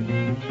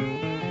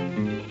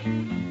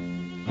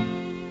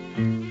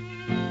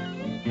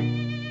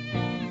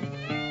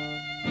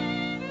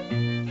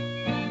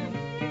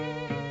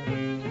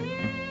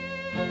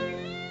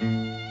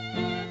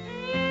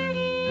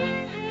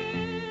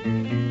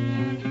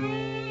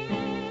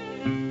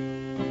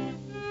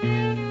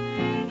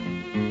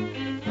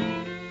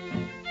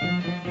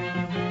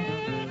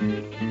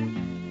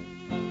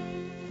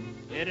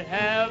 It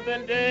have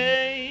been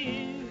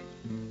days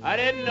I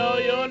didn't know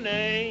your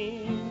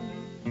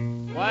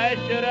name. Why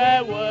should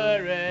I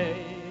worry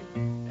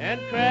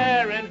and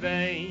cry in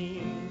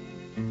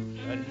vain?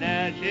 But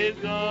now she's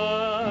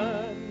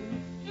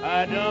gone,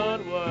 I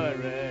don't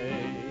worry.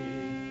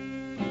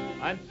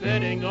 I'm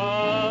sitting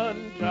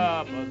on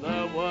top of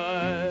the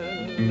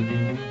world.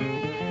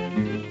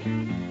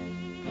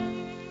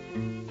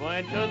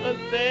 Going to the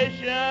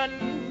station,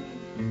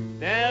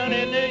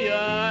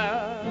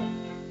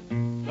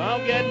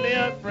 gonna get me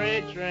a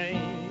freight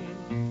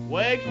train.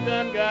 Wakes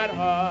done got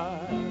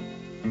hard,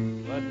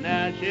 but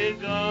now she's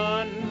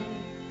gone.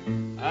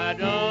 I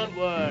don't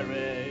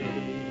worry.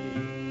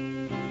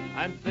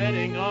 I'm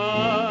sitting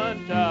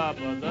on top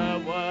of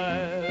the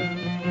world.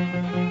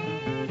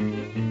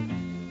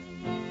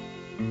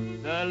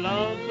 The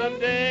lonesome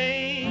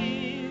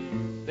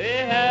days, they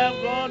have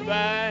gone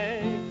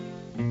by.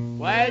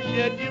 Why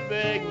should you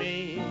beg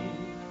me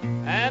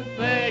and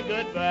say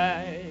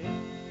goodbye?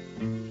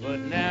 But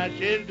now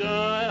she's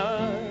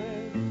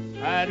gone,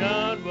 I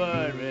don't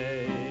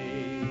worry.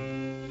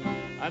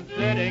 I'm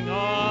sitting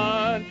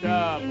on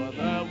top of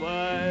the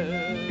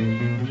world.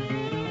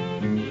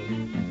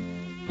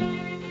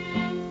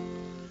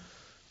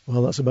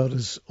 Well, that's about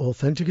as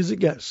authentic as it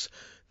gets.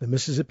 The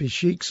Mississippi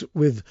Sheiks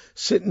with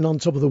Sitting on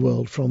Top of the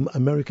World from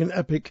American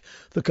Epic,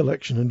 The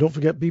Collection. And don't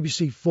forget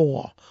BBC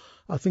 4.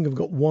 I think I've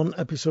got one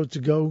episode to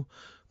go.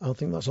 I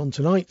think that's on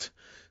tonight.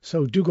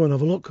 So do go and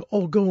have a look,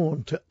 or go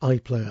on to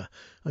iPlayer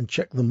and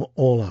check them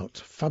all out.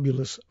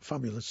 Fabulous,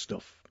 fabulous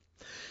stuff.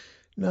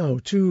 Now,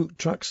 2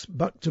 tracks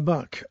back to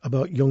back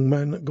about young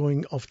men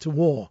going off to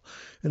war.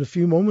 In a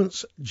few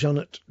moments,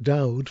 Janet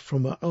Dowd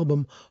from her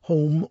album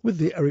Home with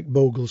the Eric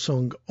Bogle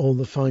song All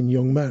the Fine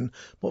Young Men.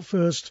 But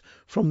first,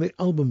 from the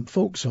album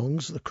Folk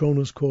Songs, the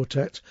Kronos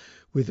Quartet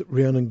with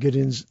Rhiannon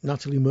Giddens,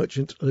 Natalie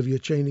Merchant, Olivia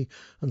Cheney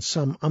and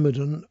Sam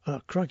Amidon.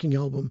 A cracking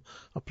album.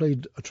 I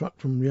played a track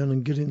from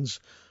Rhiannon Giddens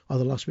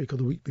either last week or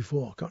the week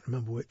before. I can't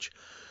remember which.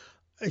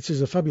 It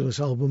is a fabulous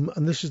album,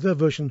 and this is their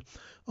version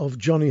of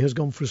Johnny Has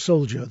Gone for a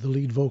Soldier, the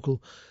lead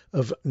vocal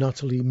of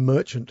Natalie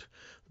Merchant.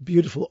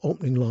 Beautiful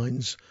opening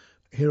lines.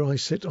 Here I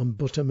sit on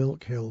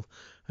Buttermilk Hill,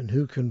 and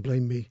who can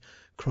blame me,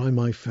 cry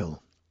my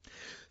fill.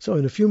 So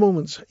in a few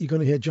moments, you're going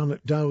to hear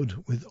Janet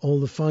Dowd with All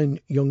the Fine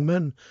Young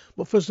Men.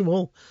 But first of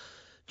all,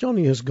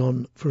 Johnny Has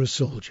Gone for a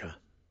Soldier.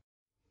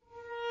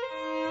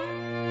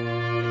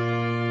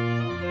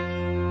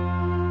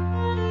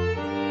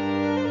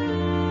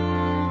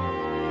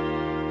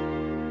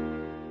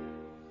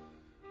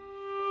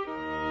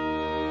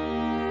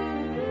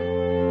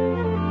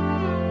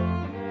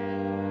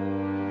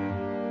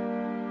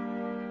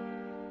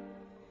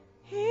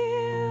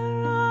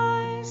 Here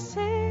I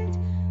sit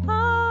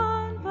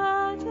on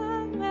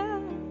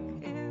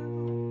Buttermilk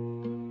Hill.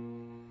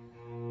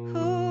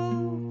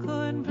 Who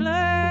could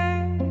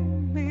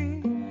blame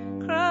me?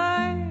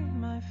 Cry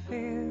my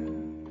fill,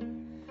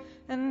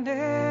 and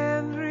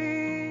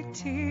every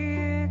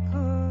tear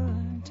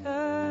could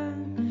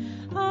turn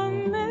a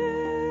mill.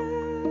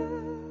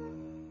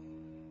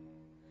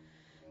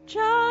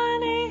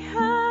 Johnny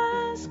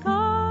has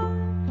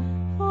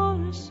gone for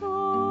a soldier.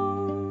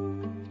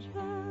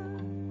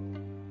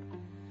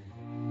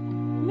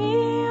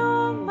 Me,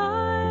 oh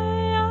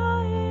my,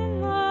 I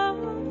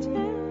loved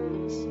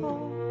him so.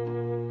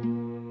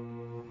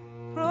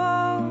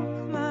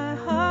 Broke my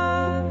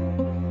heart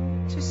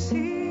to see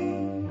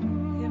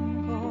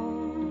him go.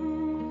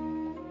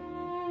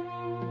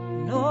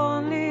 And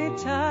only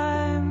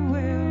time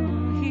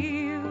will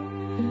heal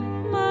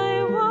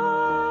my woe.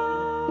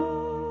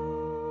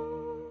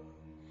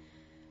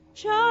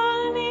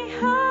 Johnny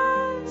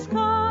has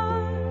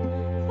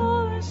gone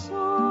for a soldier.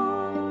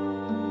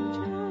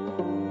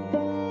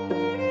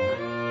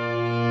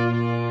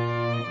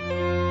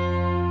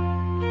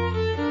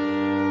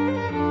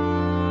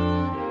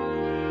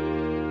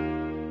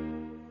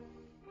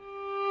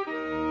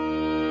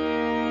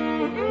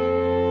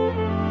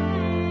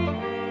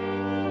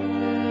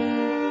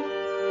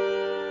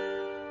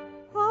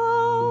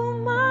 Oh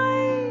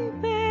my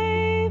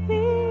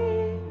baby,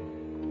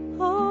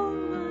 oh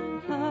my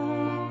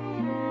love,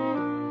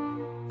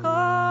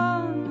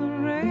 gone the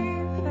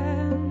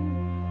raven,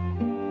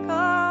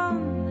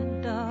 gone the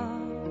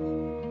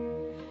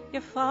dove.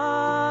 Your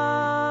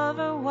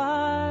father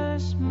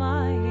was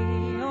my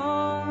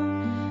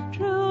own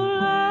true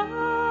love.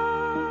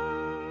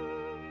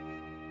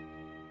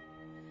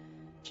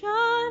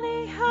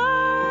 Johnny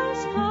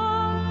has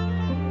gone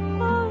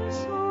for a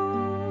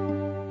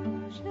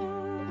soldier.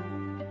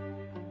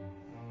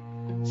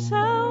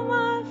 Sell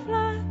my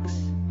flax,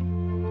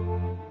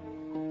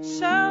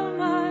 sell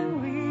my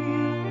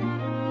wheat,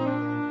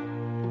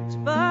 to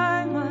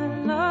buy my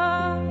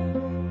love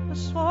a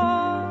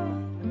sword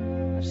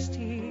of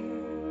steel,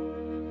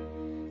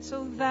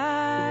 so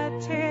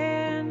that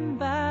in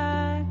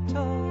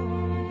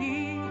battle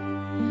he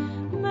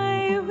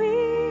may wield.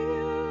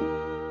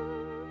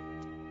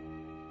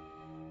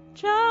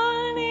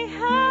 Johnny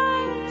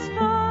has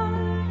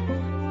gone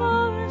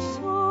for a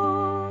soldier.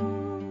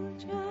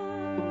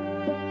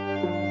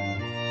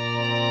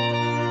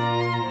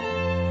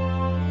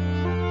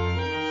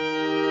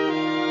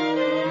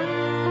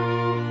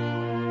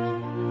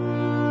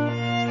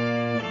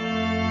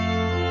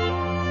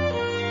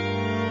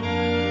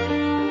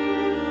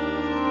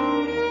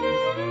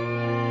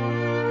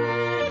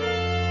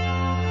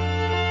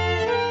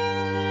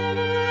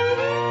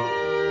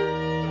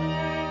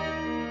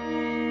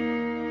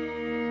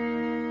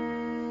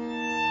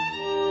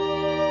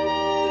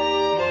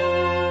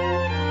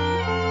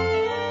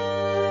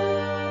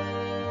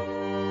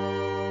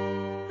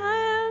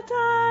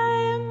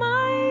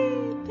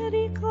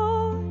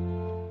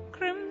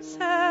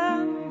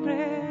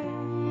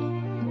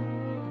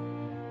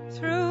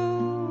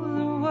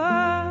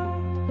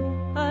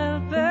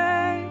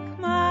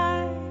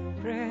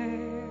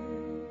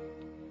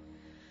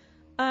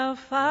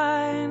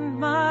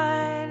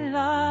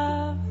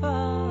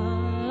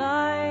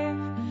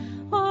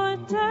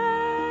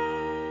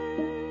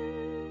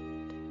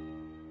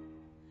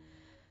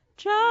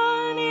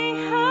 Johnny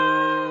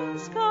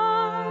has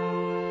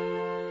gone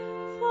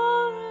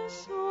for a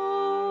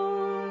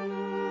soldier.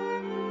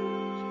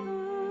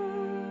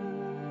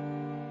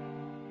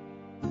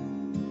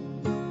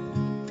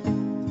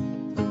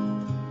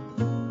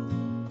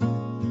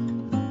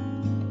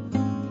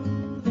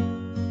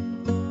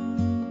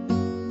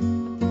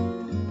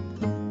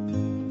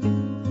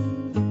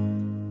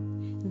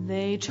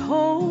 They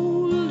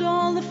told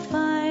all the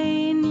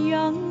fine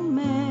young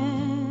men,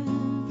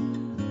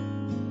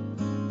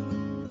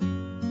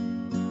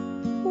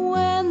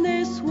 when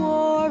this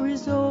war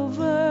is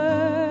over,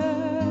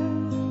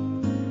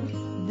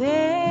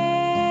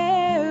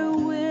 there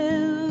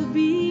will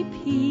be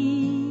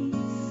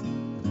peace,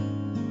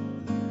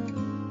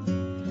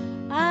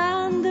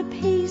 and the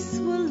peace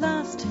will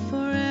last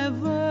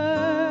forever.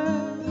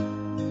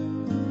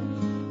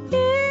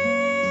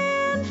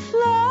 In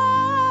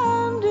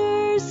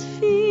Flanders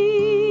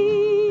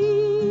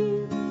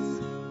fields,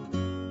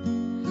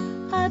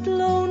 at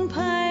Lone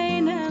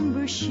Pine and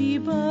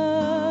Beersheba,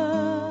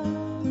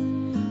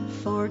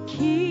 for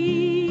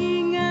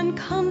king and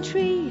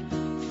country,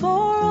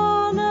 for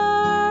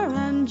honor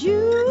and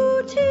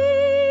duty,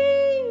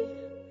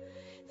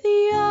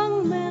 the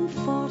young men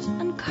fought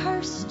and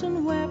cursed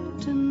and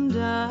wept and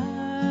died.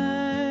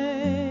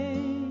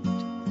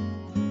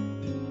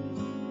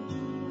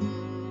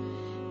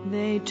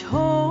 They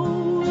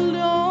told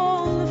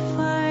all the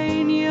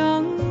fine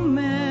young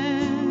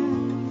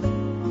men,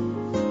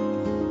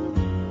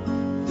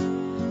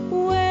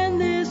 when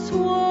this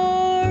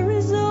war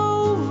is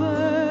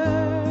over,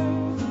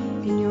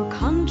 in your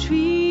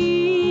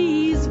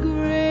country's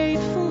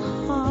grateful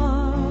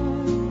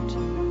heart,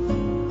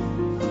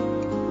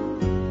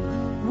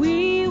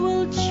 we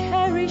will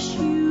cherish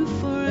you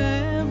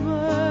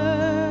forever.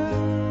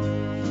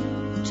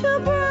 To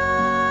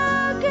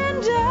Bragg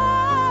and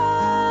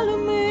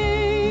Alamein,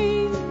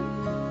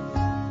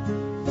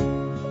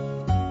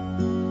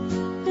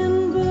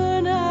 in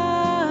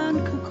Burna and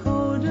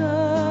Kokoda,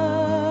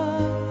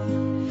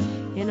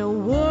 in a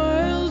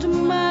world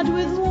mad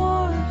with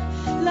war,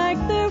 like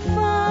their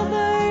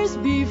fathers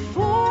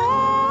before,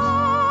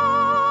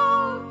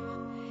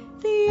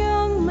 the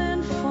young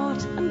men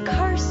fought and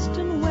cursed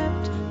and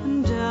wept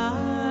and died.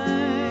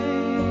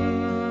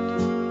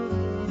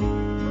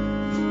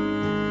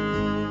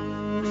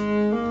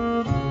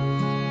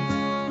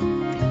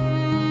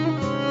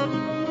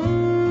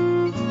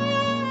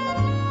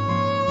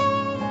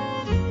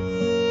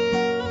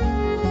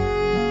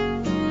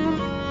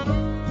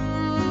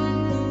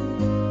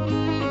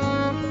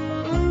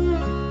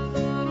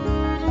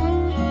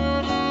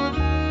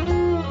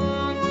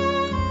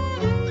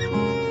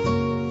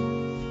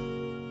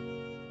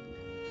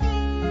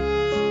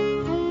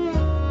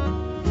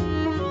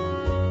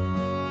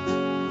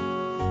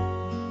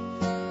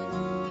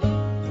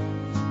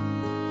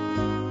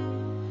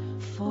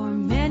 For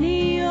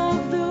many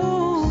of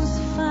those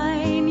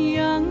fine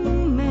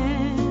young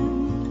men,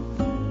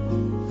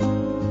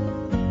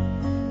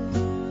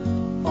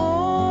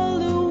 all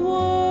the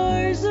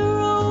wars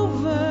are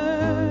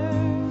over.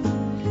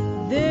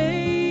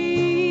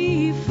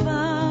 They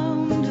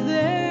found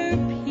their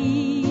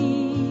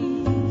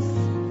peace.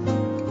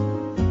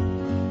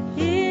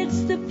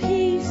 It's the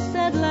peace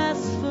that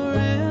lasts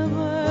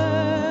forever.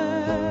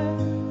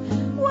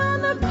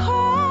 When the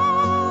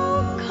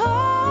call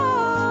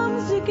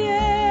comes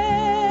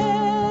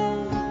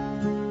again,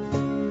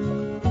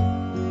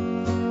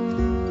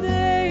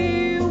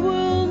 they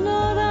will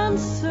not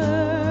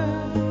answer.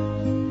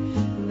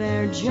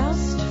 They're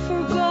just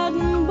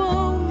forgotten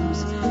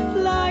bones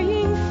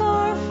lying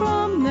far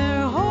from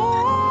their homes,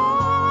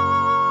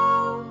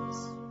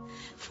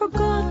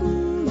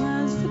 forgotten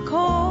as the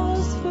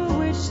cause for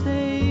which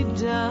they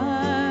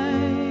died.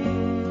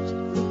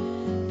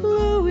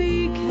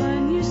 Bluey,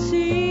 can you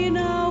see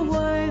now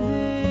why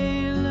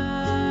they lied?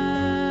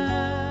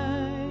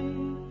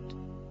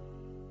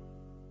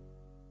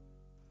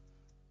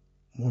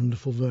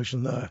 Wonderful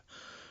version there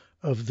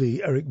of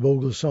the Eric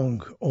Bogle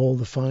song All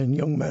the Fine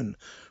Young Men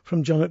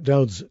from Janet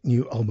Dowd's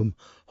new album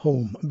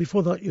Home. And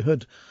before that you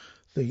heard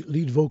the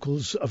lead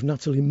vocals of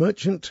Natalie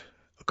Merchant,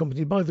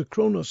 accompanied by the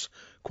Kronos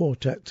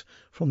Quartet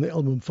from the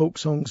album Folk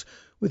Songs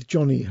with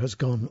Johnny Has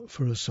Gone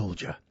for a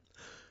Soldier.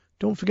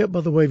 Don't forget,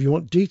 by the way, if you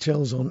want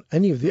details on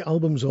any of the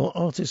albums or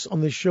artists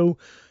on this show,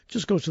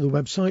 just go to the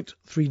website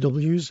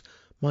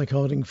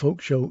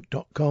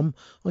 3ws.mikehardingfolkshow.com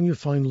and you'll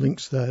find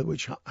links there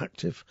which are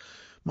active.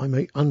 My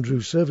mate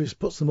Andrew Service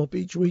puts them up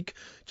each week.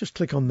 Just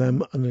click on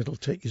them and it'll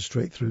take you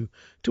straight through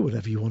to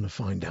whatever you want to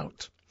find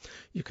out.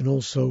 You can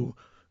also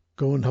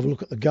go and have a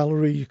look at the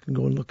gallery. You can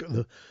go and look at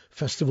the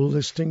festival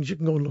listings. You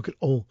can go and look at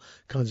all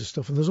kinds of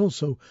stuff. And there's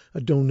also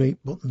a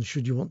donate button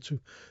should you want to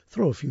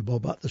throw a few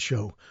bob at the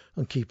show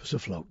and keep us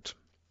afloat.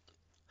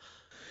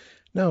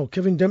 Now,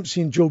 Kevin Dempsey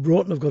and Joe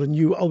Broughton have got a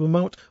new album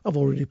out. I've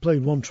already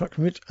played one track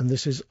from it, and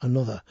this is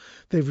another.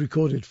 They've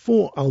recorded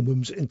 4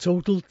 albums in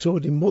total,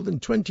 toured in more than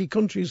 20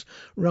 countries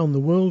around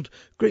the world.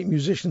 Great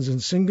musicians and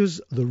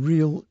singers, the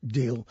real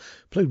deal.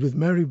 Played with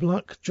Mary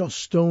Black, Joss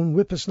Stone,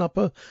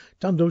 Whippersnapper,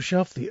 Dando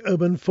Shaft, the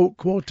Urban Folk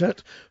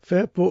Quartet,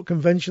 Fairport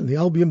Convention, the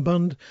Albion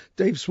Band,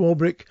 Dave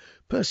Swarbrick,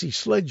 Percy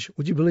Sledge,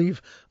 would you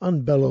believe,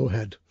 and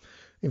Bellowhead.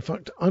 In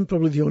fact, I'm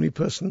probably the only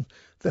person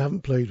they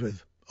haven't played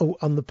with. Oh,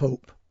 and the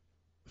Pope.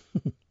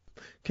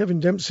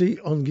 Kevin Dempsey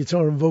on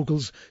guitar and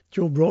vocals,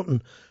 Joe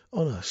Broughton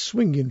on a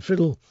swinging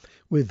fiddle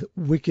with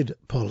Wicked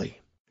Polly.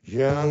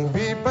 Young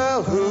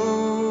people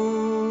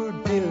who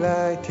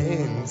delight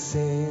in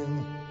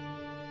sin,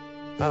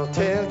 I'll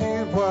tell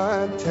you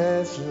what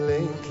has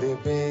lately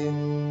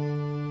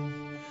been.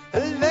 A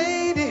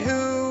lady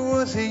who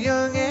was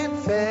young and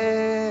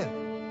fair,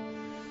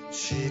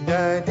 she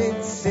died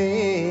in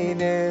sin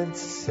and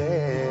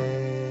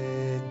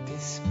sad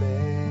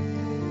despair.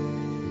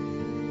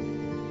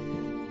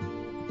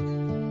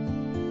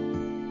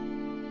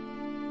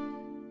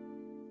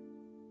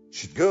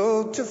 She'd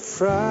go to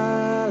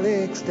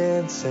frolics,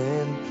 dance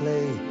and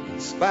play, in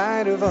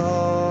spite of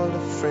all the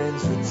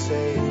friends would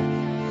say.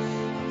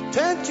 I'll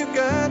touch your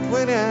God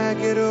when I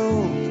get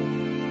old,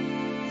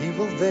 He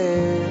will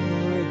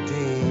then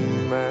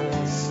redeem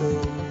my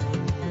soul.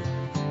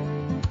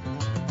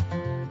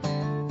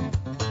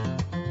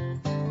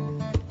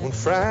 One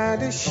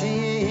Friday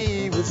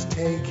she was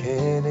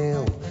taken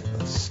ill,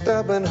 a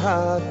stubborn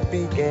heart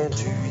began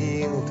to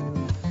yield.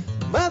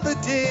 Mother,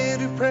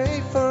 did you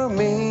pray for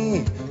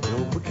me,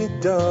 your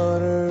wicked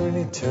daughter in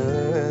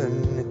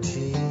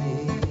eternity?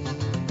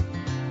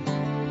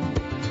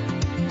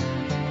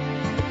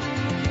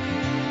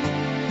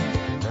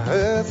 Now,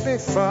 earthly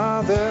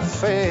father,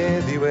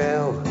 fare thee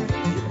well.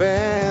 You're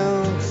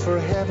bound for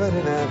heaven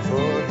and I'm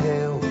for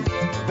hell.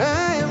 And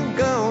I am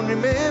gone,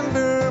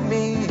 remember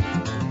me,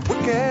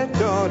 wicked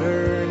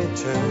daughter in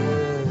eternity.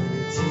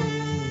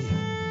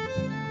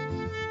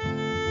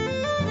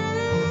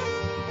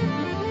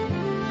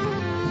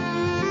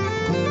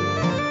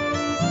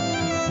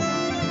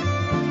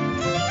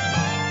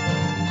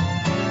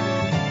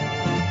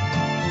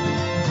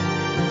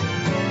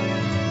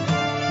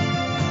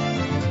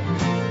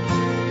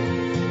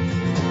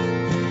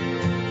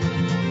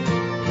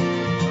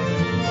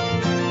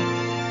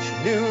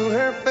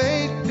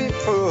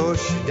 Before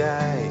she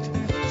died,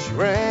 she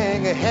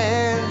wrung her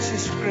hands, she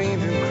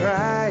screamed and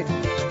cried.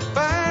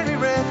 Fiery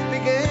wrath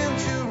began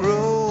to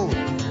roll.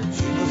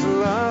 She was a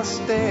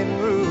lost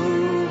and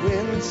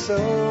ruined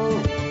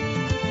soul.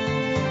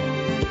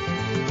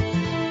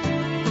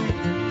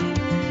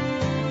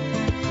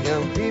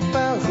 Young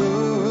people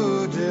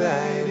who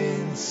delight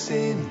in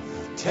sin,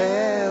 I'll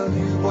tell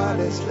you what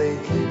has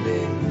lately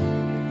been.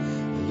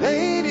 A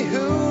lady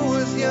who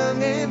was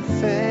young and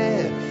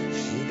fair,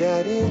 she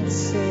died in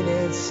sin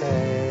and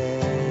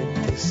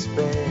sad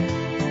despair.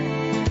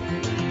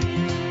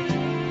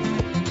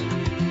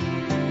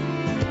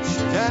 She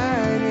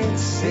died in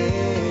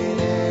sin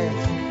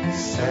and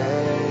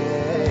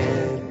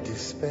sad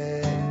despair.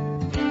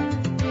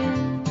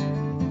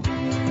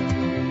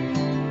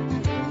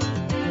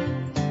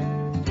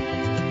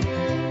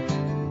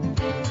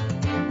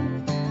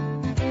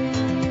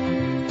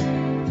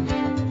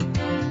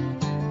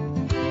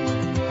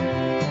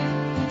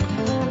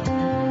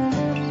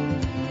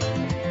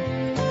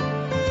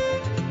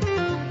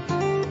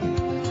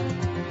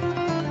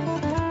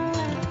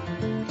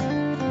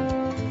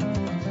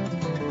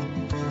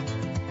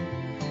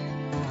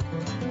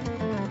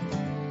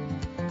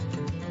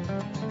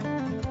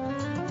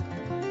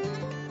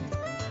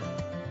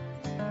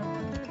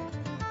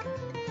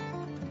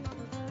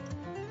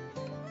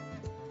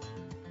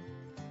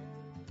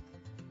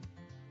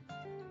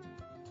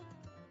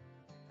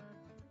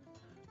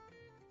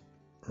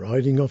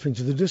 Riding off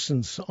into the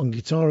distance on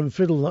guitar and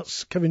fiddle,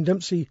 that's Kevin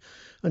Dempsey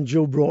and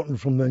Joe Broughton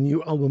from their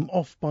new album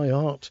Off by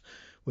Heart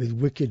with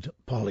Wicked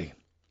Polly.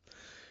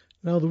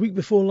 Now, the week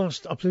before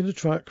last, I played a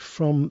track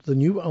from the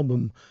new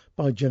album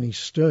by Jenny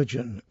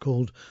Sturgeon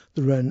called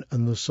The Wren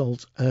and the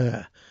Salt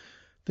Air.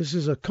 This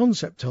is a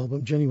concept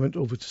album. Jenny went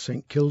over to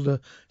St Kilda,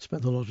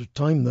 spent a lot of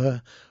time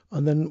there,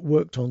 and then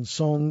worked on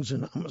songs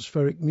and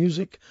atmospheric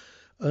music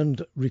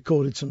and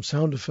recorded some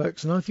sound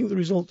effects, and I think the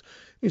result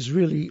is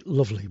really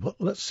lovely.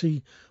 But let's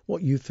see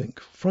what you think.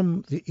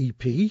 From the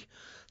EP,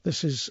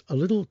 this is a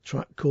little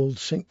track called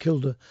St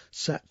Kilda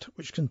Set,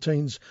 which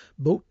contains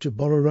Boat to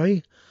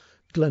Borreray,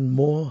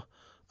 Glenmore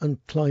and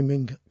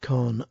Climbing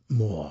Carn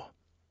Moor.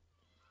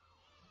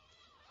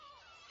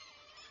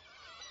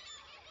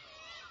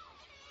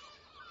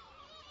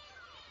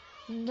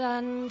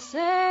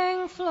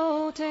 Dancing,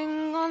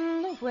 floating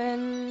on the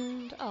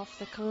wind, off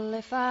the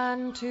cliff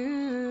and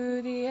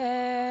to the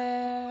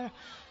air,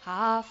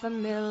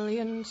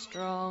 500,000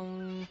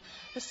 strong,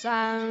 the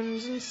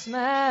sounds and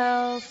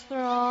smells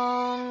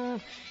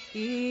throng,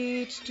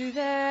 each to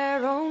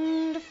their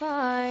own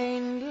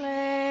defined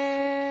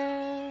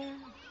lair.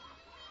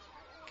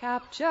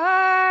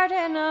 Captured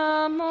in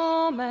a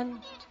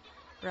moment,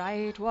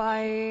 bright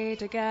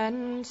white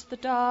against the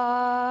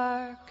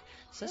dark,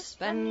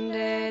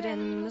 suspended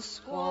in the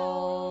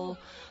squall.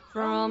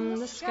 From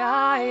the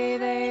sky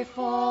they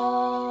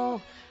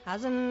fall,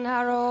 as an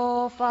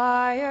arrow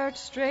fired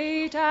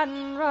straight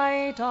and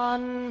right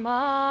on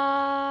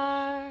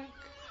mark.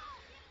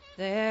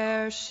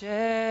 They're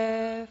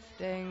shifting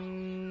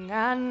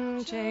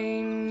and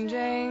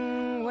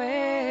changing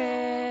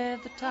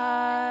with the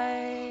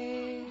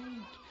tide.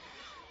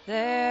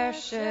 They're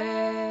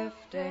shifting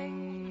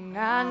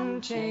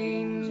and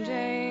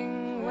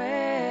changing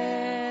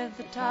with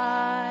the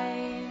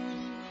tide.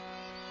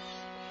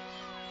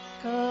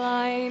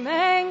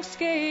 Climbing,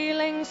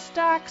 scaling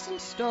stacks and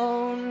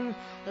stone,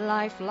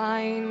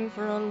 lifeline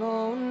for a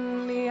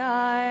lonely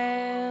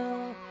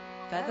isle.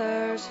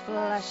 Feathers,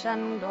 flesh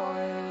and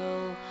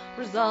oil,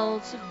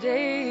 results of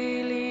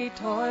daily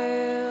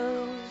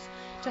toils,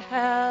 to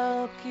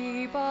help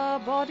keep a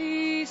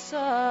body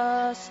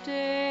sustained.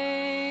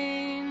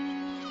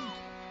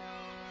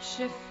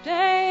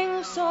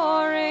 Shifting,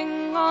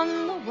 soaring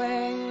on the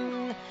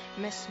wing,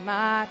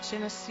 mismatch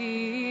in a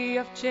sea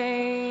of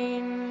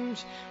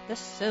change. The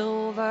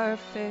silver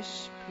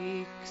fish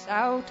peaks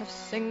out of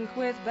sync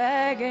with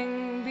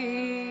begging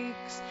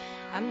beaks,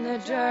 and the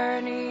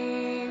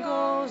journey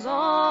goes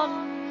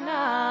on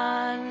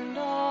and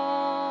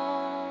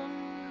on.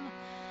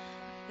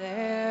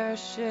 They're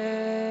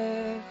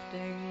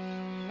shifting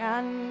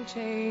and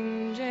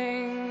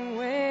changing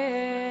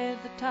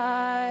with the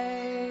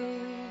tide.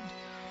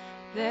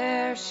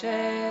 They're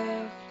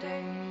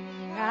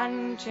shifting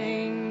and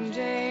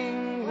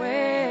changing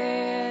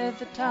with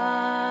the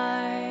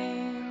time.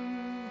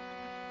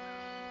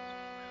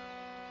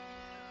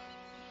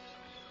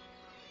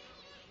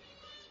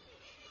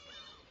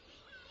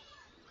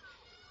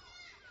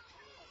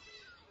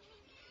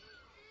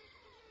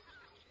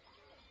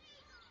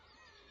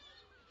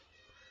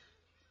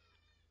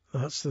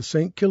 That's the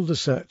St Kilda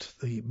set,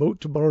 the Boat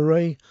to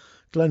Borray,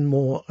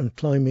 Glenmore and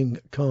Climbing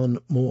Carn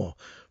Moor,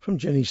 from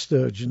Jenny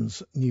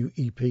Sturgeon's new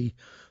EP,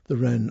 The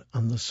Wren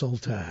and the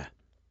Saltaire.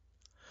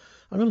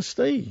 I'm going to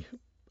stay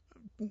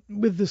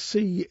with the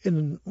sea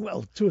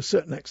to a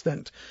certain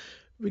extent,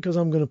 because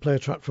I'm going to play a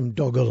track from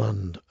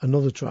Doggerland,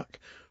 another track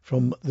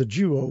from the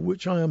duo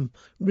which I am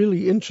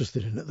really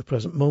interested in at the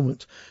present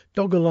moment.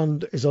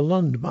 Doggerland is a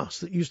landmass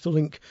that used to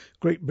link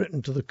Great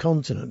Britain to the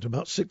continent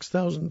about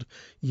 6,000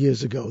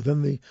 years ago.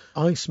 Then the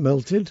ice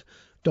melted,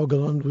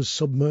 Doggerland was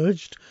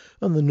submerged,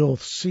 and the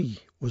North Sea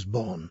was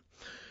born.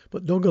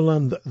 But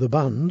Doggerland, the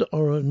band,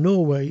 are a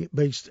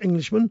Norway-based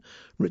Englishman,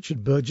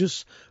 Richard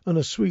Burgess, and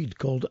a Swede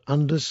called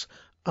Anders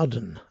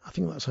Adden. I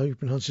think that's how you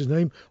pronounce his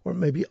name, or it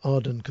may be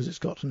Arden because it's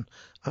got an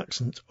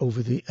accent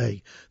over the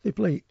A. They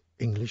play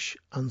English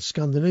and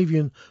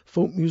Scandinavian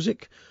folk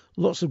music,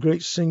 lots of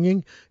great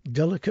singing,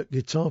 delicate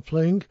guitar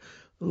playing,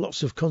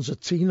 lots of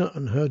concertina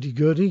and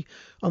hurdy-gurdy,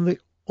 and they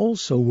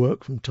also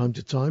work from time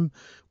to time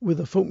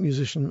with a folk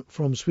musician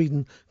from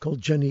Sweden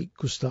called Jenny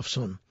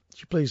Gustafsson.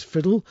 She plays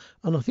fiddle,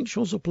 and I think she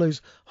also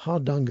plays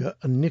hardanger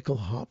and nickel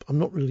harp. I'm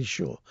not really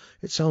sure.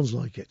 It sounds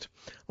like it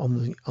on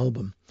the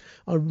album.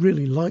 I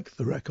really like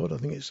the record. I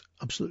think it's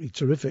absolutely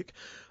terrific.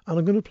 And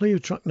I'm going to play you a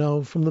track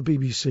now from the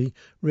BBC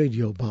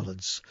Radio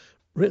Ballads,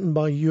 written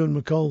by Ewan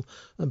MacColl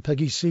and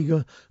Peggy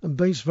Seeger, and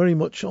based very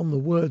much on the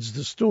words,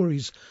 the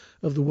stories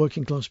of the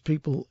working class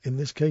people, in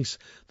this case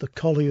the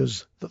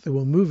colliers that they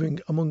were moving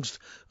amongst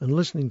and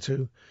listening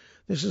to.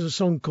 This is a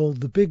song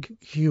called The Big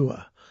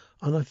Hewer,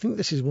 and I think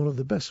this is one of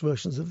the best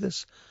versions of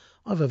this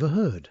I've ever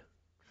heard.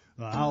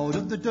 Out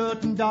of the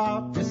dirt and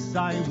darkness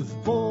I was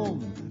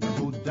born to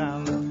go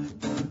down.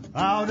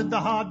 Out of the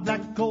hard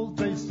black cold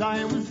place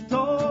I was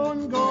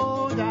torn,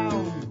 go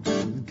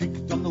down.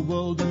 Kicked on the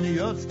world and the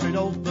earth straight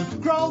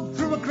open, crawled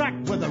through a crack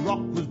where the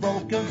rock was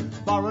broken,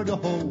 borrowed a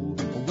hole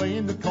away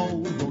in the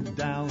cold, go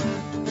down.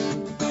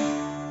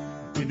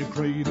 In a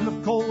cradle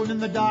of coal in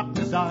the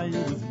darkness I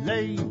was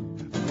laid,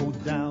 go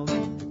down.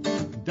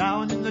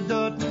 Down in the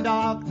dirt and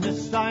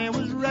darkness I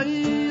was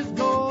raised,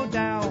 go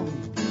down.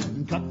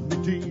 Cut my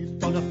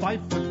teeth on a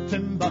 5-foot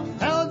timber,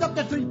 held up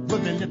the tree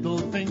with my little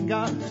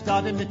finger,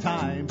 started my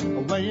time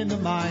away in the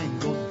mine,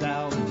 go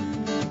down.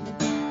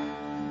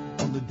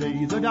 On the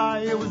day that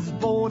I was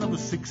born I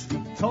was 6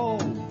 feet tall,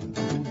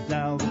 go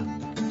down.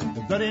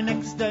 The very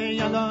next day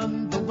I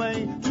learned the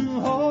way to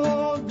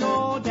hold,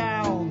 go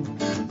down.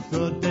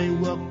 Third day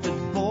worked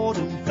at board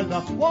and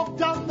pillar, walked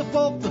down the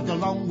fork with the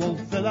long wall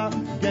filler,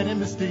 getting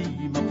the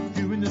steam up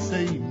you in the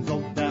same,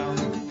 go down.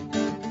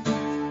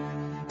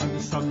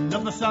 Son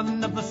of the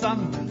son of the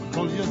sun,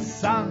 call your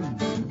son,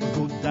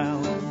 go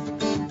down.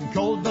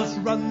 Cold dust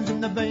runs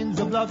in the veins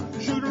of blood,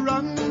 should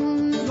run,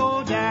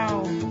 go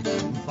down.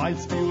 5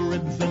 steel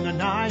ribs and a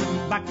 9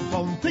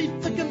 backbone,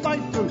 teeth that can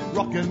bite through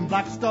rock and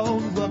black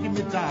stone, working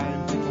your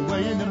time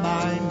away in the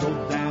mine,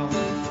 go down.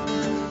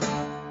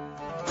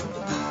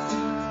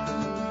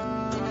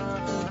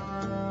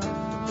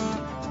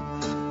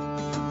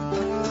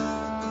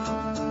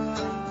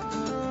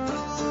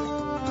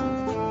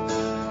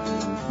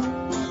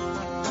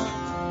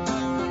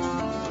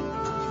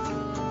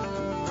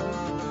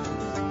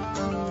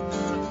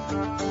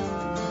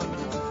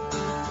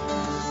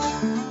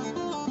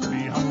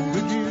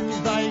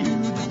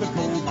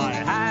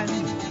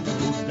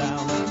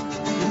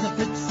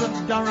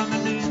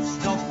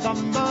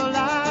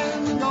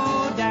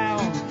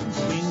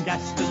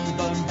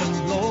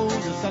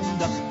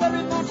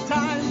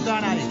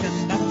 and I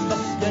can end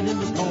up getting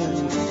the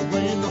cold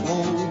away in the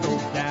hole go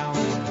down.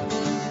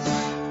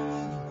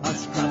 I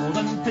scrabbled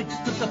and picked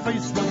at the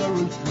face where the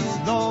roof was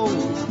low. I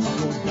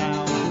go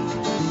down,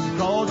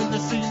 crawled in the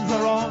seams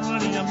are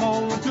already a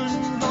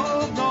molten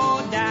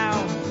go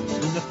down.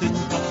 In the thin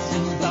cut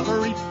seams of a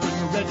reef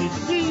and ready,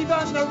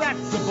 even the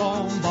rats are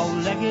bone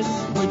bow-legged,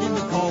 way in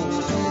the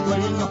cold,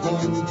 way in the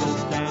hole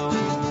go down.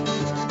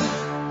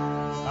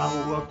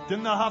 I worked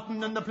in the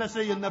Houghton and the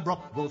Plessy and the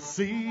Brockville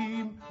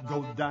seam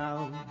go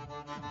down.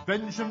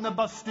 Bensham, the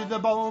Busty, the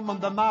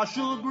Bowman, the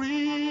Marshall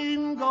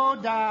Green go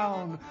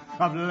down.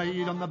 I've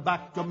laid on the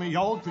back of me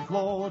old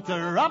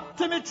three-quarter, up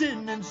to me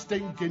chin in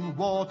stinking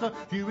water,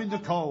 few in the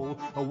coal,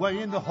 away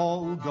in the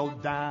hole go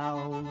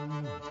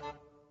down.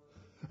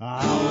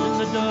 Out in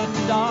the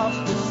dirty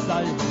darkness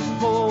I was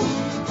born,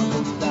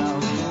 go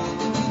down.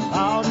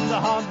 Out in the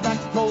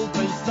hard-backed cold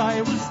place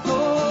I was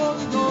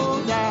thrown,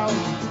 go down.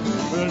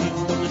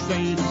 Into the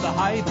shade of the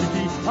high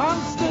pity,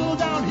 I'm still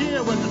down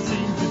here when the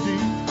seams are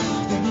deep.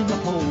 Down in the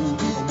hole,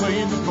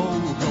 away in the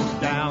cold, go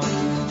down.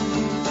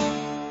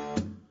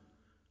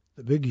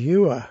 The Big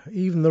Ewer,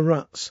 even the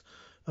rats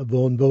are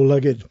born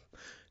bow-legged.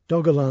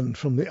 Doggerland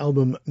from the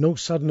album No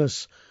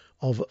Sadness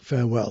of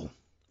Farewell.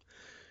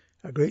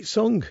 A great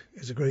song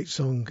is a great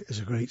song is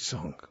a great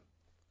song.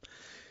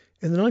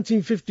 In the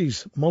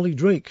 1950s, Molly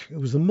Drake, who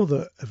was the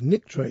mother of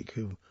Nick Drake,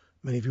 who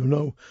many of you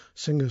know,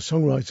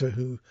 singer-songwriter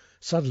who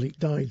sadly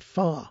died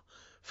far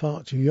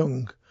too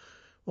young.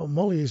 Well,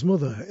 Molly, his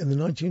mother, in the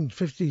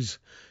 1950s,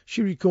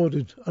 she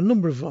recorded a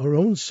number of her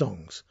own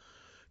songs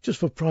just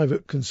for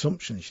private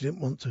consumption. She didn't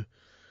want to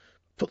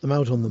put them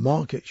out on the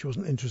market. She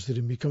wasn't interested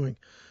in becoming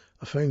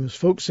a famous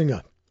folk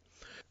singer.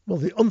 Well,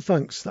 the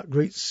Unthanks, that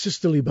great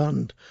sisterly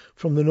band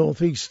from the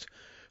northeast,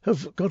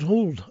 have got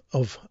hold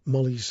of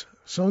Molly's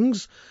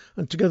songs,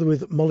 and together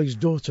with Molly's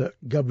daughter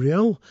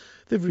Gabrielle,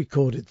 they've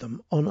recorded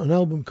them on an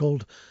album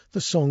called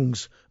The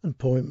Songs and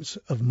Poems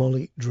of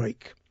Molly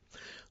Drake.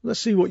 Let's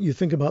see what you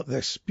think about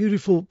this.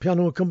 Beautiful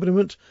piano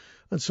accompaniment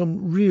and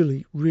some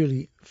really,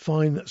 really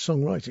fine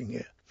songwriting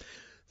here.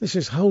 This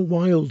is How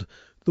Wild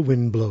the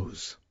Wind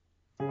Blows.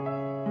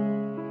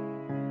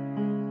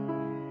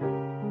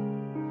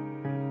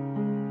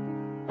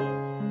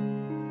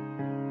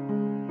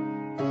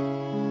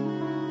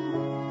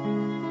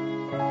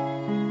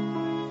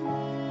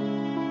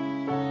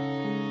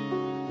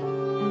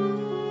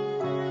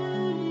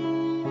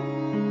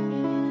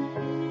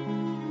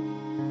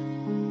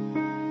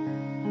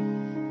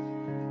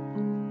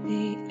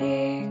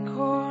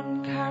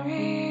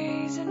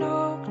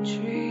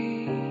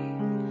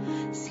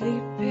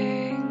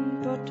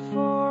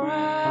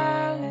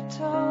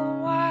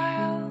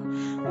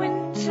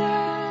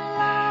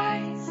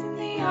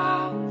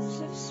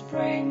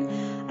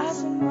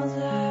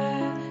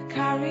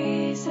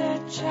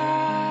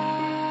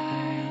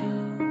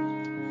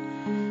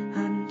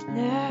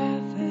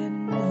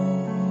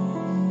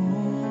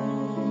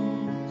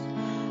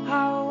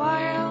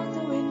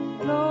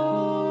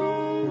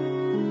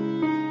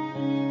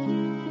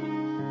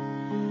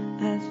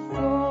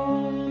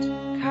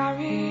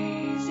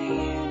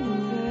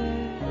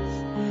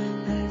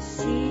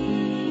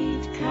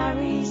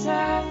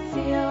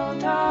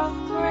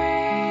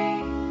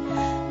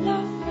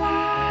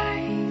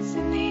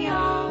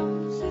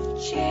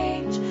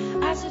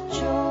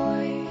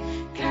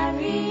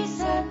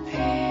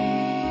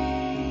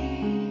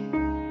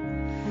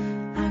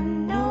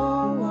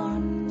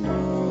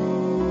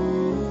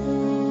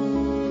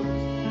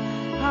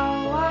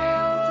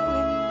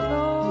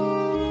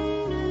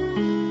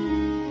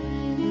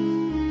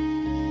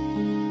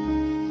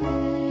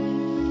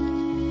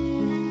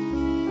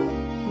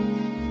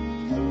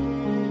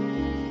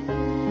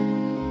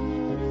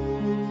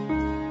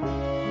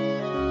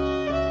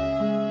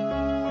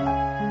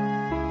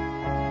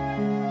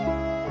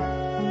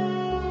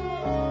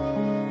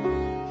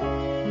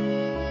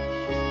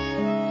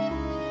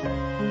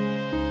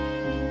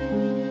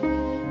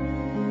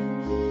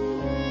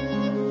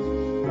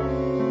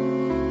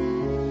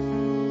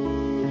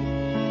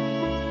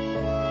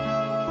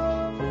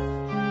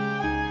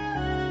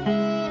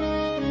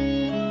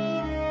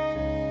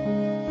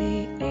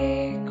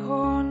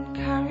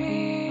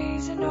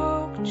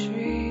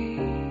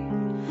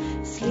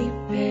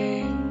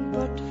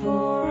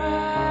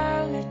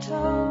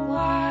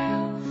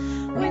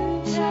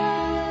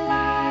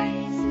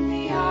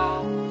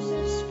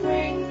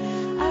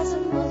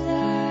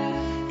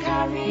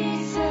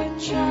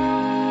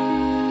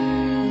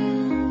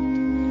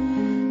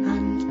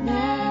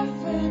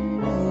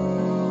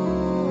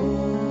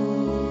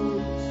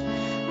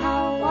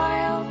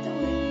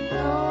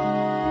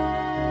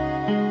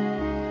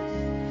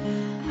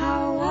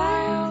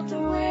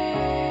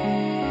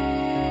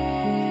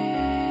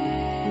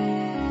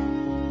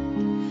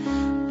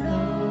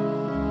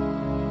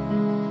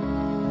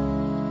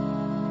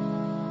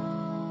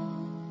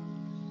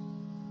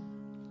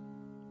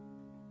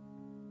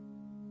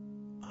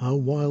 How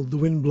Wild the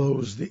Wind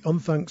Blows, the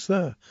Unthanks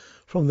there,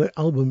 from the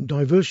album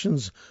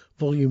Diversions,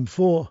 Volume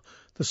 4,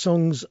 The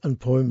Songs and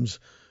Poems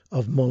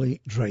of Molly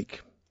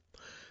Drake.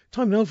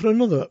 Time now for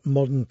another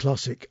modern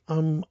classic.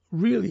 I'm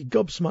really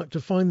gobsmacked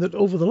to find that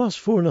over the last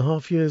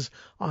 4.5 years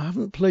I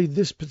haven't played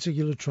this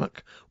particular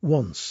track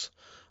once.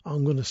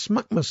 I'm going to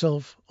smack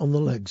myself on the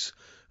legs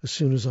as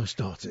soon as I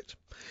start it.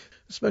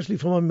 Especially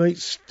for my mate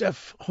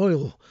Steph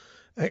Hoyle,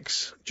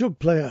 ex-jug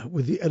player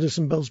with the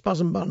Edison Bell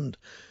Spasm Band.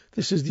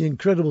 This is the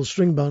Incredible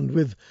String Band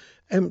with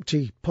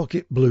Empty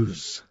Pocket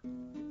Blues.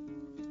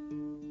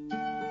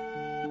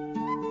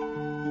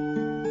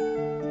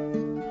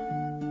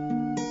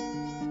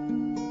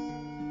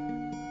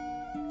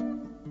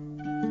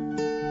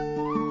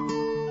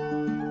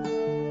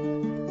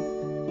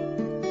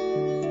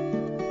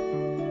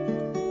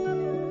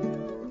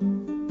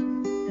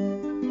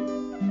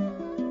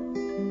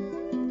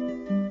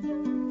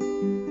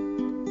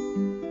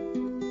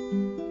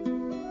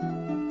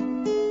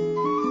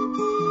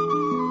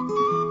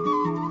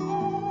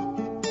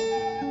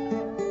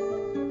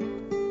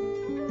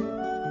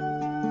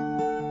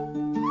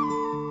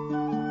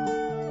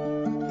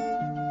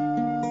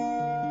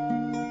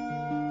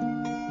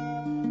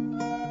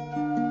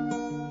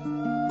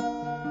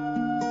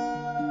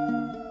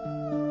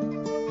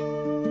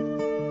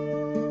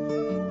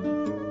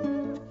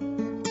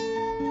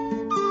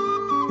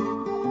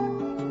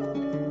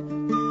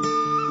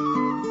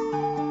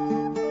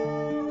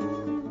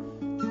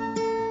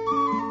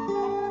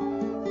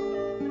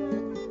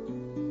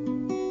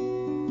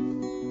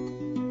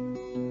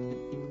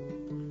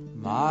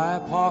 My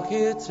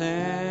pocket's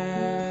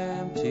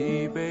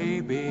empty,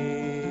 baby,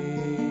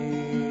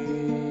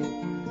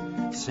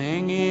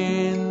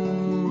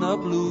 singing the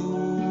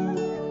blues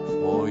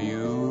for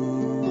you.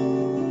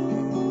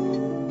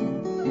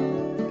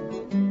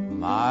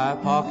 My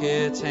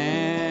pocket's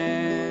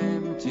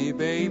empty,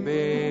 baby,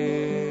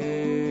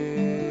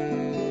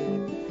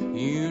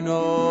 you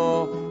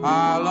know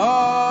I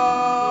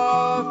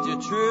loved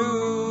you true.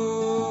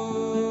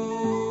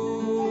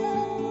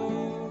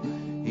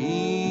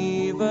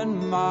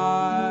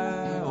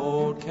 My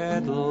old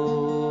kettle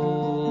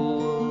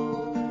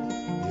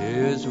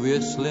is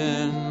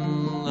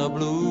whistling the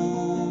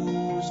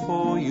blues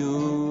for you.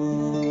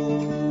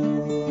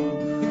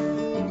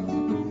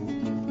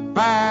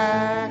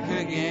 Back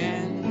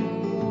again,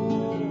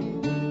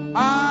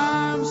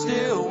 I'm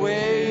still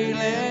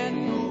wailing.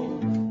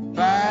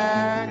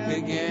 Back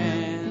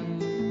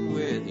again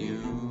with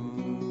you.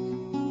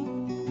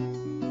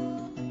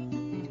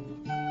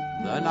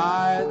 The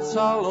nights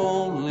are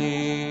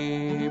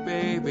lonely,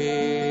 baby,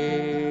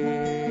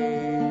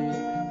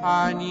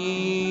 I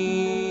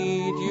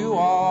need you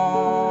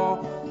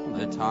all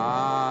the time.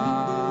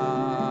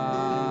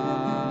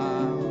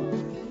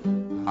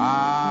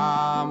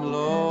 I'm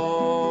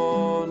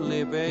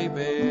lonely,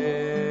 baby,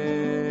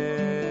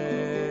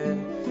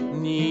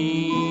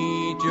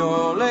 need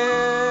your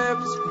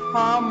lips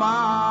on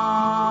mine.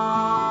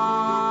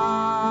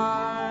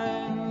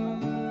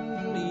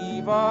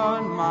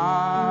 Even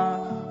my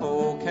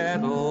old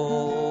kettle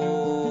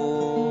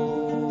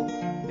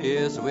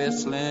is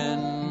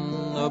whistling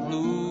the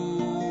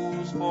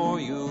blues for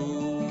you.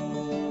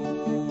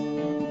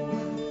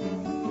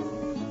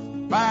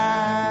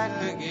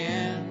 Back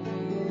again,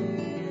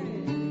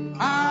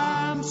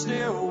 I'm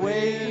still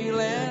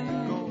wailing.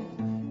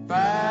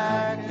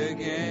 Back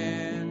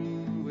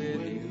again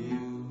with you.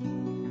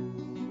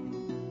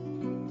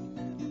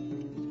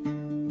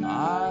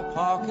 My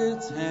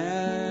pocket's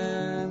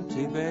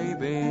empty,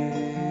 baby,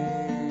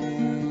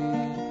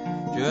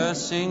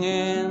 just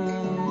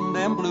singing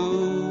them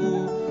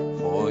blues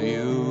for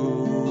you.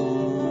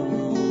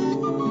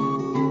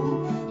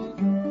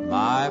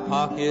 My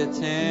pocket's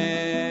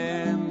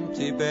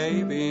empty,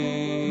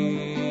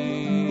 baby,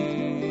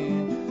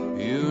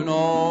 you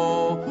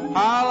know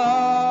I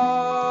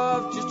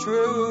loved you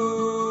true.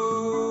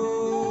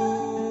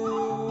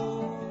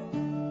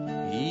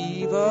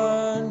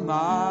 Even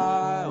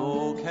my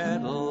old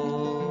kettle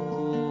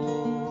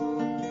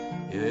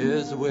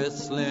is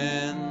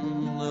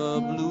whistling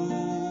the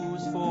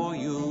blues for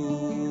you.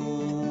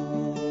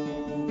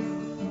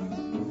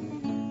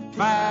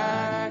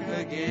 Back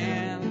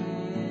again,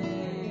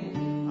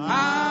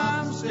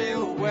 I'm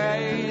still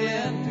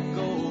waiting to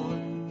go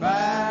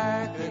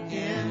back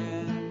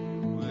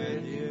again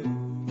with you.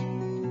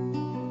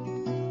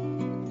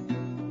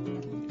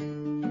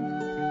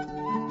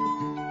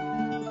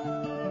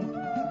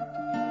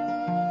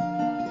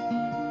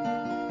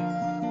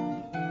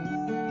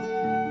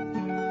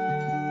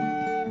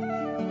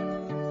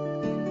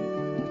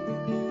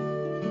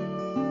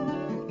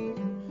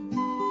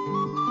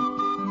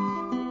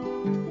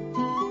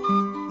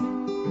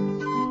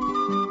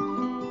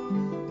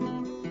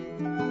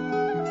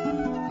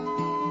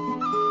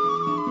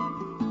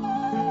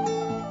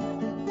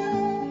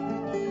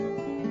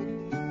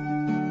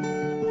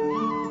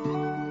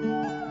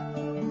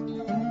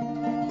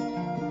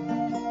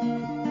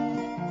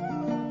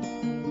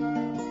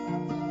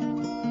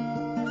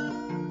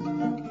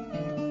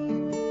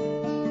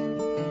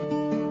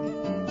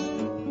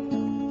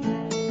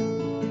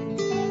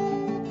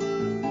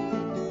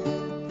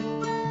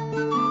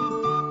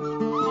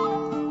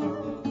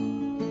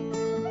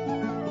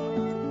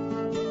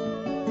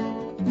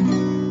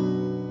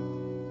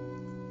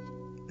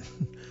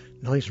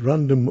 Nice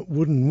random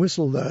wooden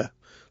whistle there.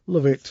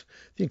 Love it.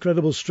 The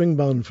incredible string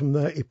band from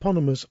their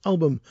eponymous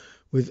album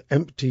with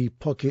Empty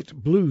Pocket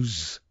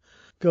Blues.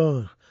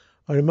 God,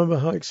 I remember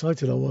how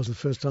excited I was the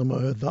first time I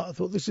heard that. I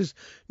thought this is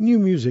new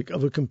music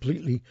of a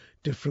completely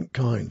different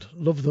kind.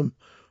 Love them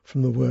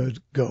from the word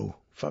go.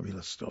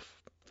 Fabulous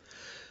stuff.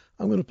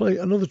 I'm going to play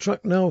another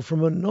track now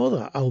from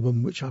another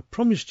album which I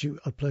promised you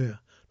I'd play a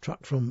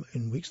track from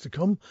in weeks to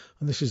come,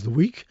 and this is the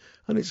week,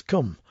 and it's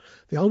come.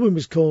 The album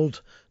is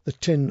called The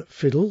Tin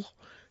Fiddle.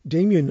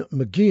 Damien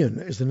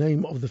McGeehan is the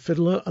name of the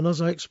fiddler, and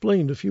as I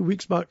explained a few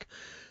weeks back,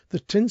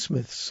 the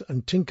tinsmiths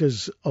and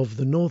tinkers of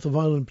the north of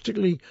Ireland,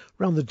 particularly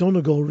around the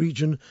Donegal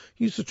region,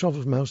 used to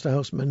travel from house to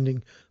house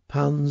mending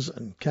pans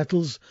and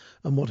kettles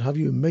and what have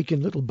you,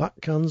 making little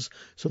back cans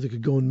so they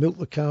could go and milk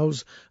the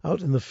cows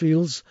out in the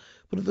fields.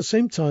 But at the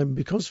same time,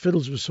 because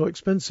fiddles were so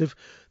expensive,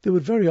 they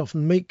would very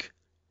often make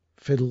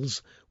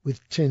fiddles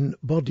with tin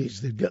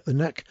bodies. They'd get the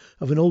neck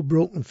of an old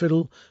broken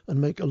fiddle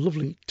and make a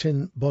lovely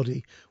tin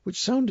body, which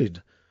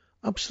sounded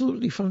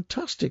absolutely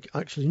fantastic,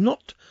 actually,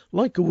 not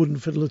like a wooden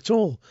fiddle at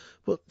all,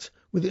 but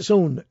with its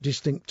own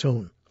distinct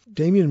tone.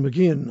 Damien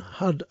McGeehan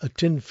had a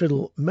tin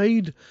fiddle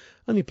made,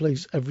 and he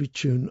plays every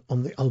tune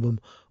on the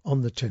album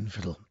on the tin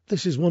fiddle.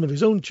 This is one of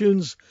his own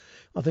tunes.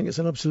 I think it's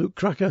an absolute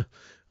cracker,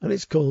 and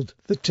it's called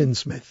The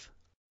Tinsmith.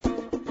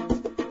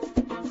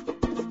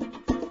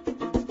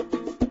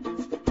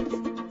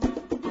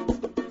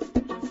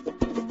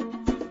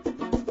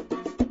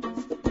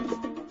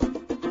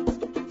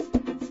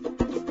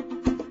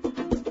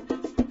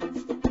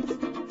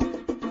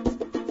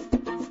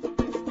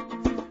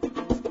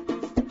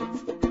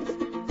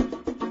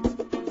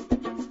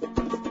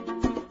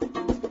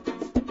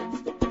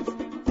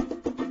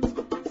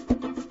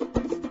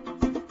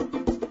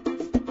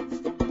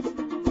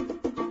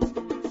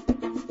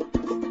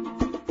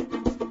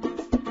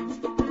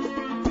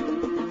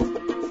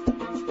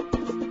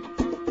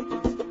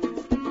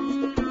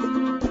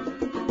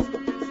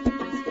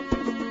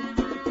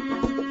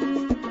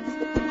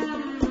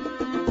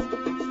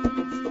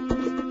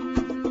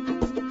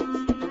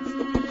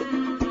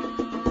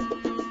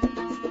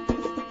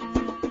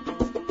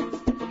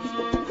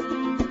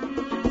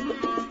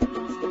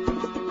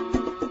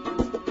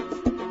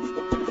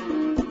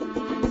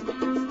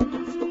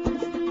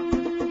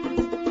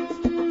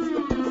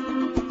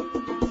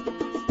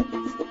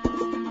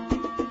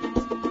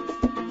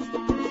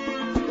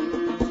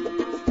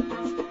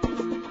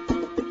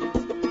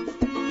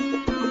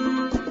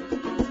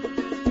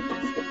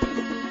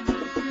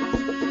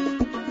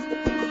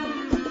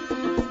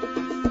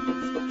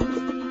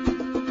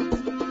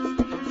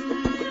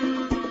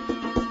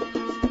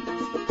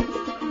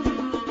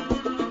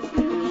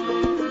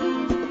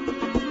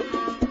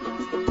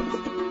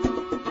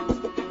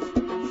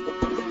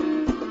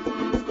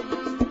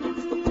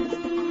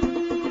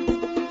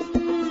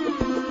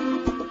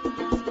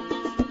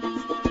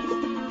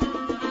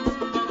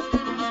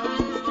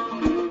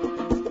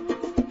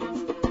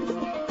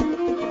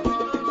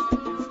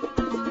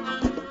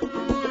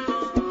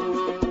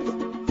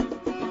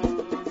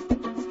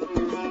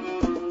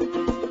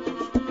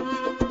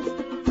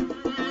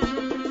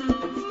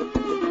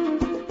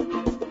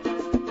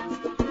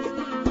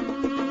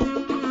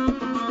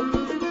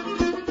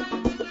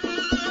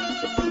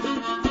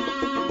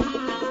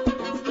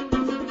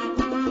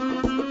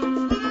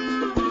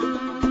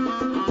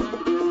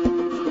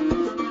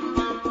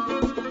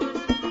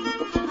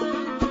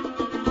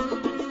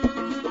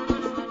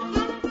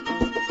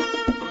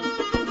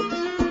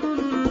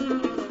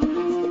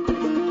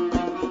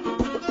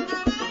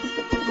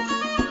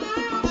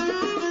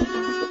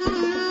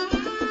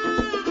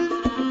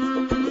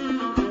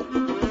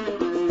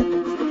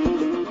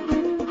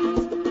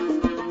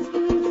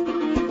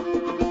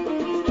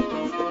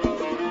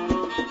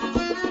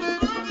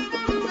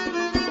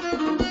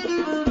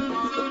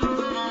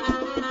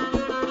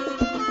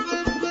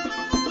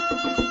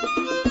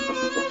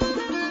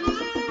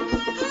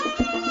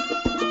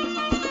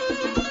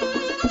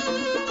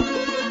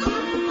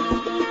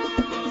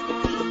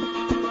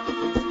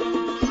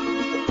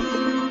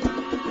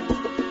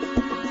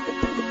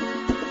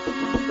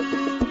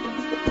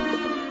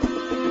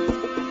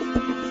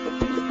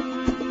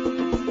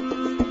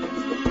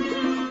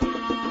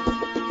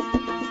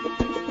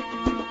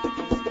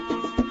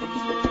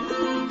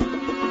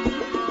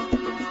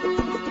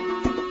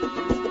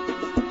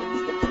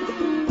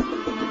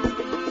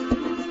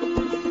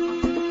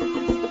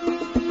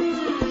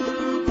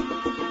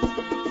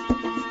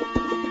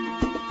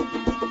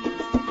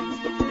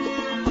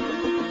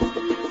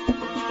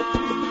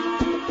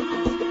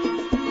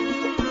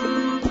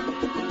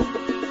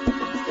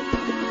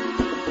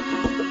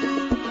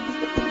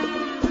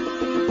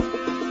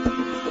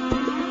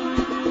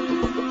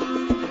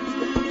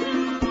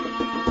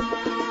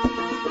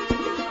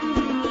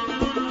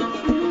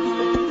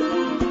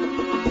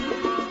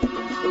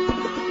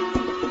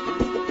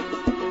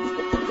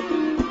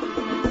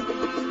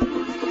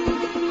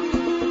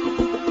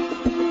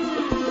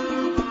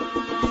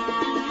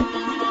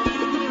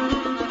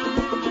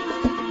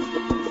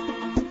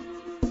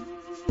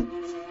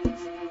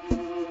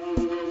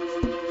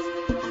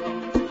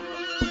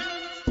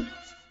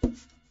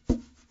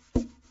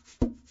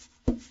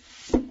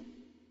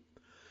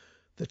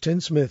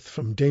 Tinsmith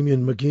from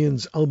Damien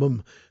McGehan's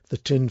album The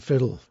Tin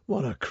Fiddle.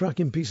 What a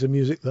cracking piece of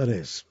music that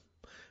is.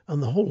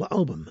 And the whole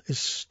album is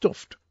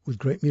stuffed with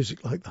great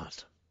music like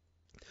that.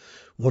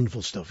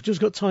 Wonderful stuff.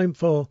 Just got time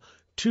for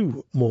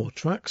two more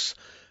tracks.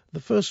 The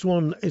first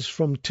one is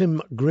from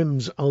Tim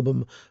Grimm's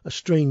album A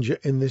Stranger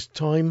in This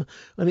Time,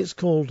 and it's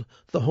called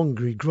The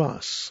Hungry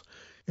Grass.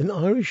 In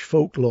Irish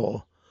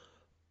folklore,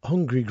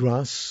 hungry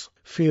grass,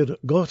 Fir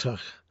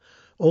Gotach,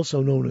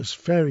 also known as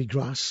fairy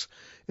grass,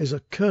 is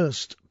a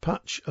cursed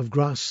patch of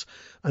grass,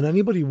 and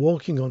anybody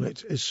walking on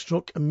it is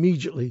struck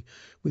immediately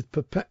with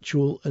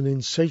perpetual and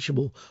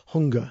insatiable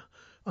hunger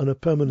and a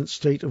permanent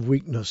state of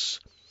weakness.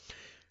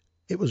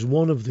 It was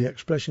one of the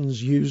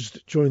expressions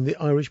used during the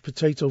Irish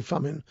potato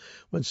famine,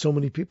 when so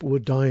many people were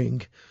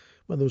dying,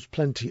 when there was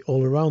plenty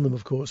all around them,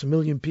 of course. 1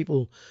 million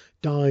people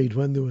died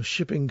when they were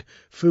shipping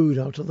food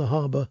out of the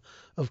harbour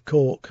of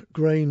Cork.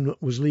 Grain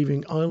was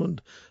leaving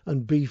Ireland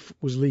and beef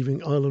was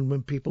leaving Ireland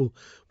when people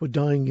were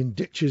dying in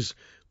ditches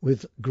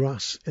with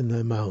grass in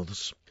their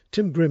mouths.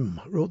 Tim Grimm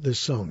wrote this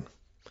song,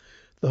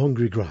 The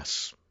Hungry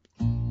Grass.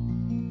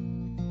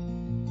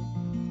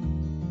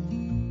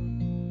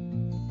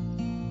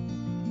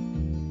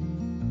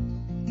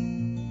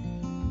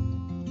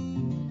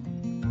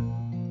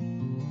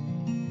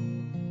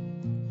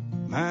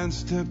 Man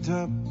stepped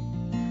up,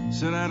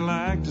 said I'd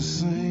like to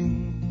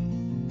sing.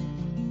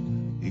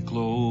 He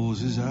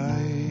closed his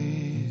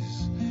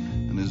eyes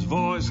and his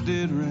voice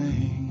did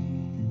ring.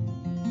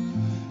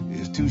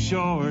 His two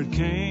short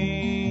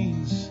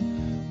canes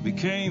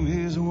became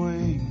his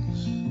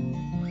wings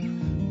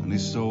when he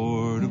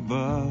soared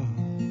above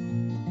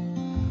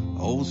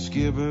old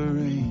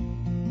Skibbereen.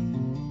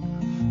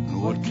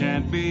 And what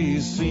can't be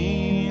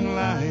seen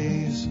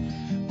lies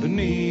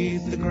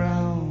beneath the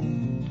ground.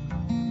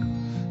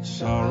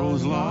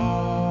 Sorrows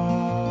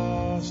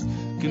lost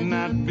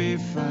cannot be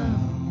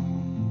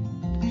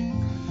found.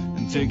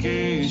 And take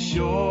a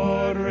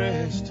short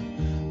rest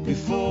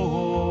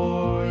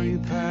before you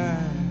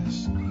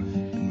pass.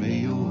 And may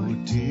your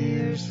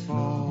tears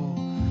fall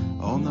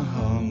on the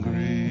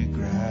hungry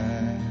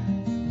grass.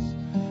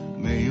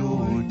 May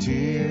your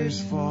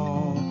tears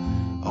fall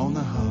on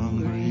the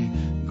hungry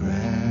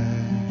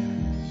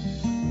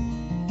grass.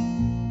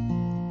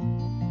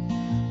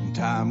 And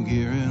Tom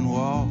Gearin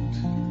walked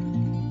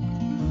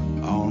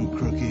on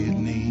crooked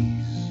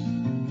knees,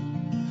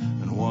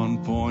 and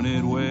one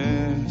pointed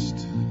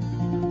west,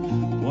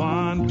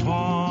 one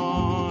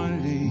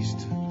pointed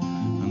east,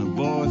 and the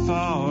boy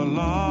thought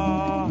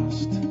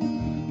lost,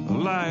 a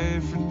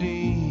life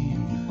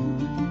redeemed.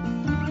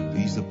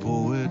 He's the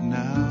poet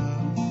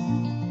now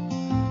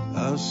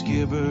of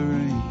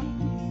Skibbereen,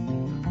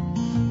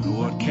 and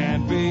what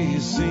can't be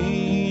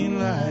seen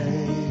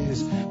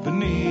lies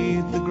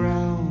beneath the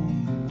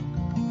ground.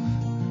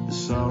 The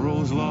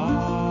sorrow's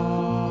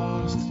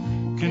lost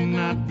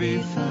cannot be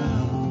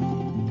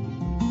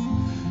found.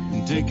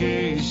 And take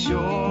a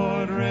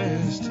short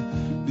rest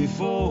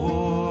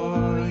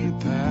before you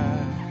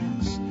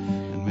pass.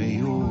 And may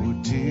your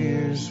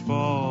tears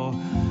fall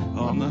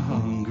on the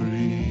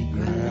hungry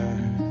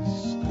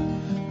grass.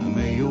 And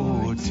may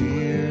your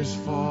tears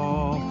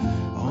fall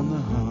on the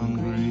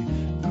hungry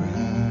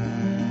grass.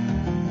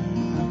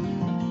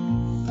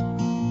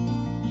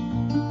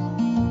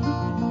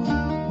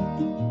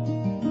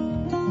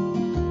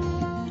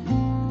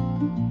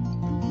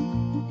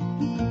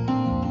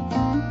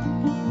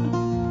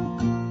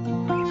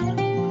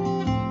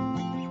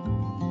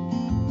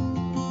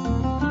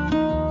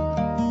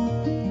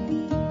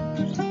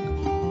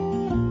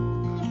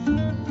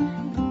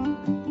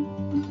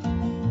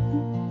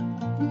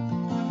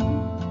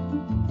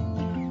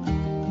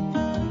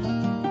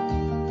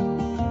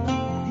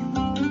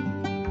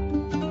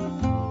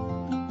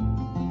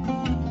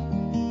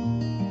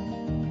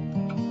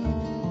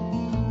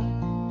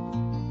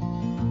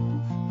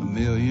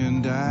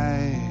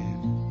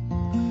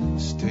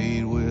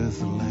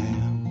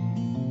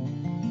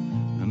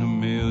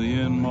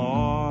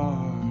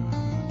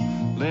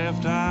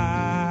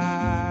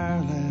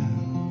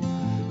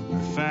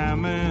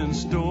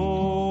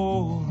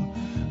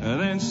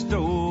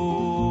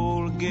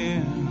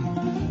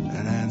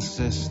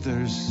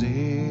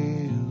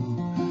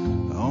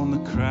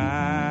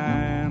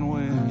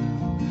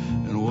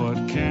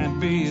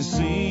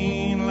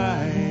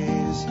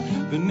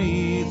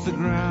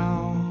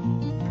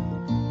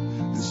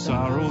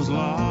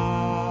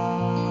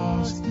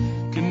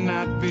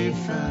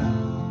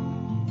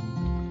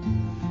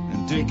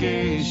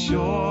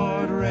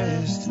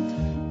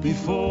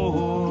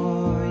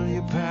 Before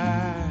you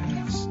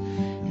pass,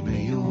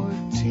 may your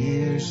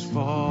tears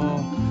fall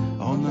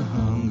on the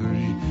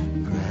hungry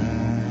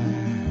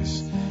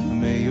grass.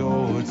 May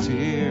your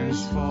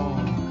tears fall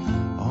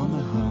on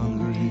the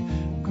hungry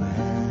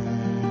grass.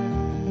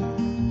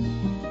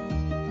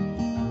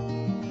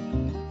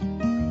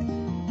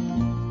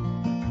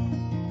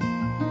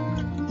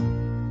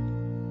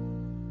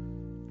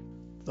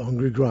 The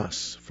Hungry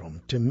Grass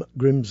from Tim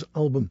Grimm's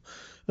album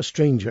A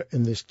Stranger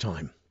in This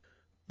Time.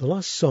 The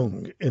last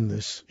song in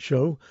this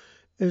show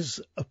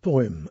is a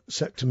poem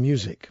set to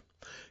music.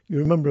 You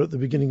remember at the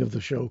beginning of the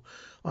show,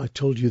 I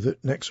told you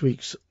that next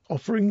week's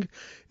offering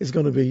is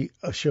going to be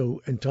a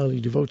show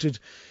entirely devoted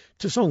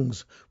to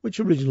songs which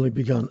originally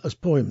began as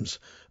poems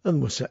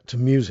and were set to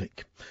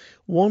music.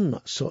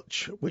 One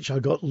such, which I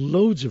got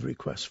loads of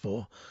requests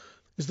for,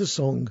 is the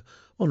song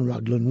On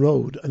Raglan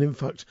Road, and in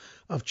fact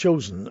I've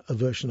chosen a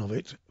version of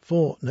it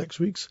for next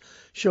week's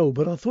show,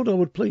 but I thought I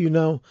would play you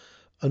now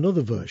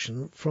another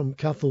version from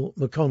Cathal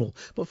McConnell.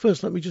 But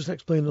first let me just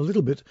explain a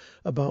little bit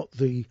about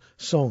the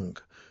song.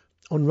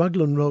 On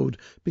Raglan Road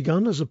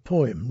began as a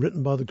poem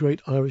written by the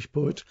great Irish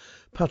poet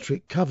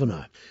Patrick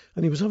Kavanagh,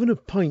 and he was having a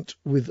pint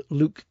with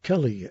Luke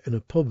Kelly in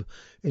a pub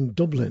in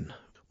Dublin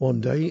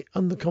one day,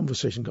 and the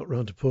conversation got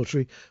round to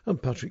poetry,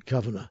 and Patrick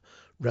Kavanagh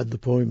read the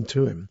poem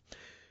to him.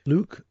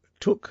 Luke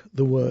took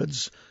the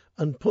words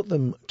and put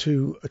them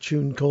to a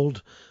tune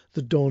called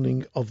The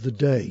Dawning of the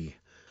Day.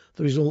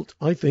 The result,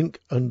 I think,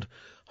 and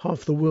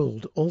half the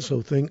world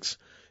also thinks,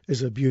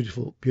 is a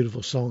beautiful,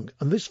 beautiful song.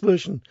 And this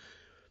version,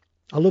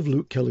 I love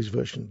Luke Kelly's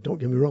version, don't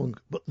get me wrong,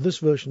 but this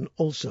version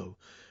also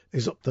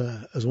is up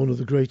there as one of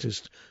the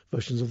greatest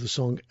versions of the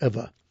song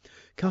ever.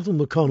 Cathal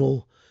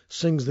McConnell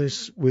sings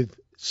this with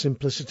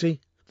simplicity.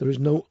 There is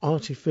no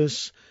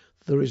artifice,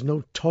 there is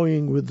no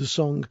toying with the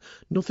song.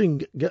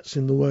 Nothing gets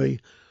in the way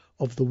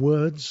of the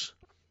words,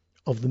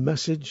 of the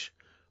message,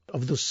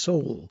 of the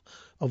soul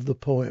of the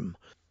poem.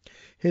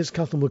 Here's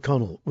Cathal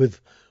McConnell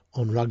with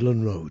On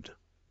Raglan Road.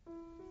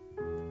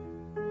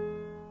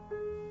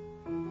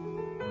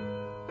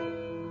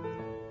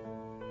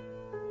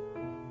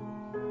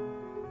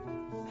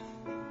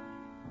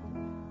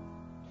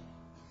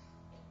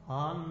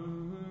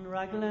 On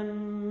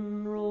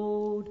Raglan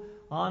Road,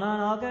 on an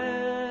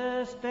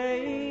August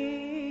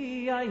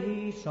day,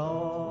 I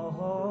saw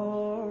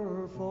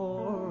her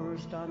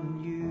first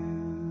and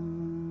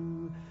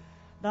knew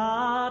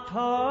that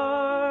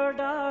her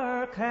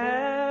dark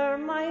hair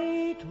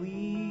might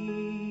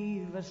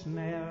weave a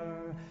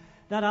snare,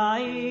 that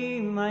I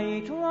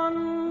might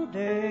one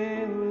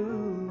day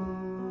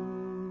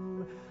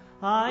rue.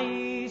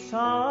 I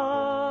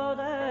saw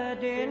the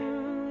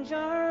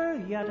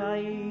danger, yet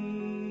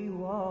I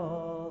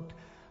walked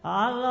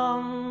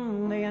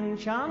along the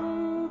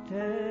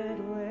enchanted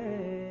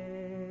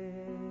way,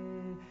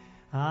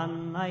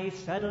 and I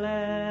said,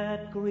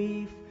 let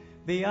grief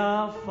be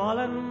a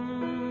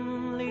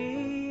fallen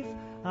leaf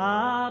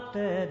at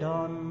the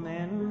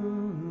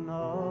dawning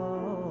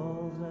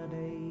of the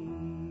day.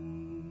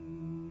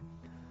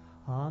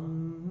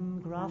 On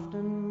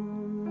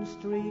Grafton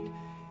Street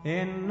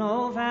in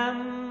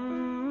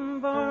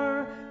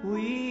November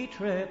we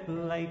trip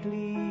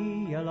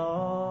lightly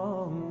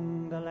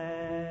along the ledge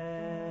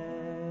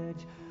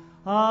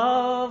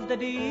of the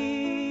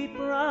deep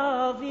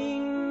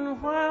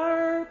ravine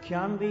where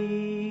can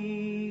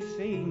be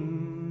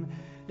seen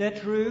the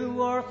true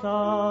worth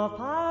of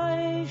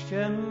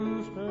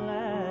passion's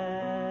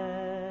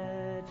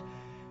pledge.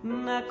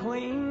 The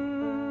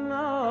Queen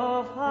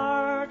of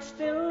Hearts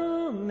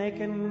still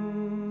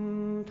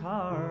making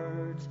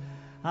tarts,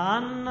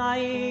 and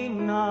I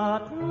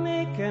not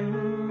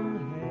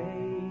making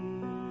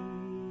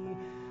hay.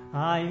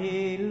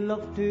 I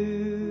love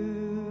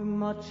too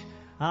much,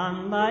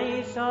 and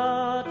by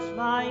such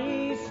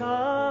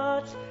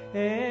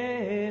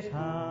is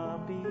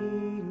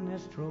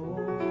happiness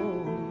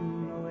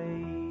thrown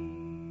away.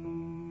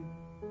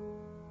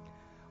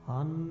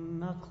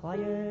 On a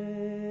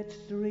quiet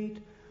street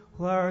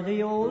where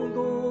the old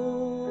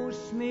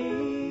ghosts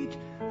meet,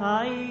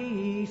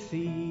 I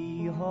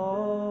see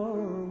her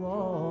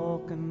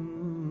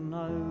walking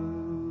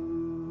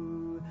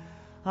now,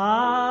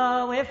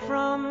 away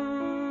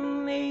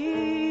from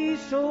me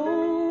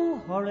so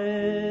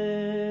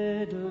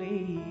hurriedly.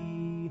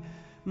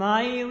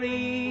 My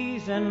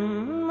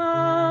reason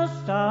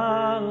must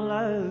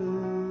allow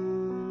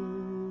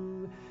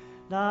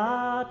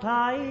that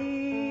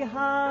I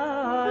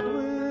had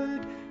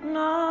wooed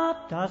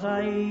not as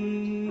I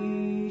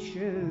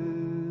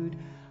should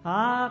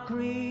a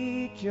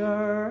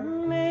creature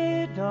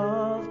made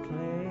of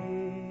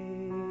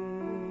clay.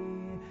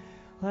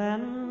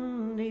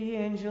 When the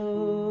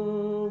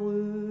angel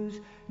woos,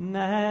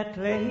 that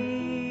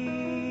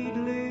laid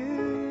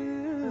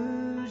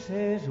loose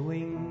his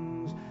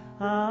wings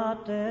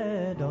at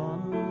the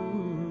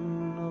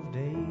dawn of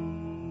day.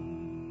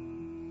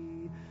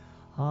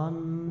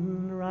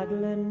 On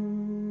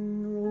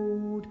Raglan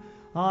Road,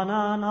 on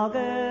an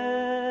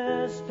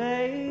August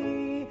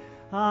day,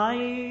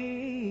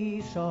 I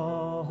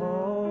saw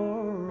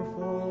her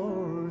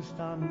first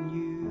and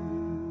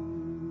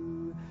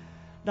knew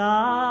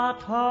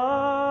that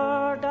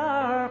her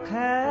dark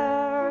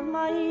hair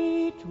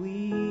might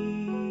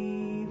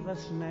weave a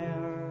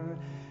snare,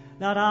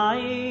 that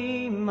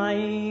I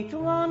might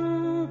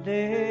one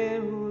day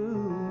rue.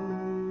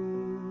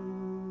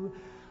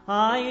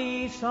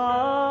 I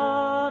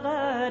saw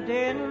the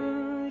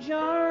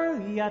danger,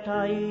 yet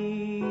I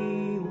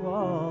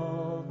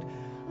walked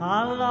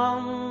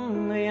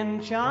along the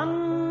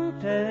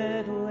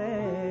enchanted way,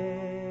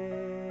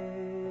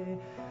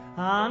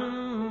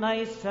 and and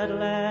I said,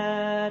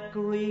 let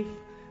grief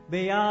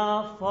be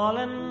a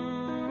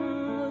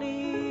fallen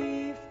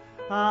leaf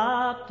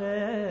at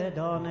the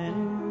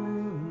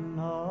dawning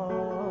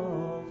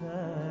of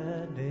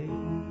the day.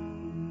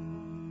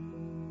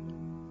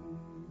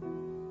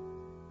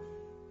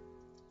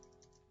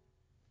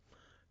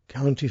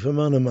 County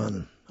Fermanagh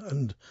man,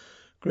 and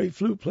great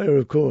flute player,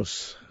 of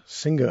course,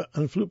 singer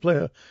and flute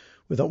player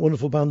with that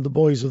wonderful band, the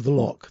Boys of the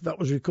Loch. That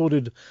was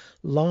recorded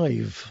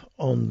live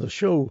on the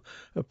show,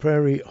 A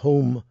Prairie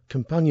Home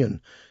Companion,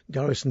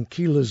 Garrison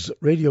Keeler's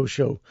radio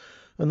show,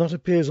 and that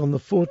appears on the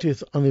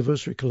 40th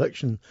Anniversary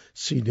Collection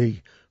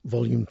CD,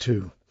 Volume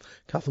 2.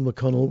 Cathal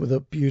McConnell with a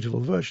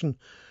beautiful version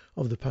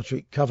of the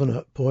Patrick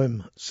Kavanagh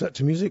poem set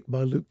to music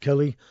by Luke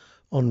Kelly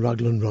on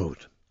Raglan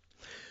Road.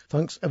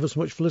 Thanks ever so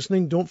much for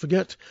listening. Don't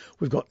forget,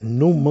 we've got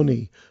no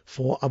money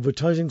for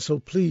advertising, so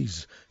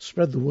please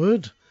spread the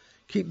word,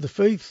 keep the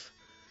faith,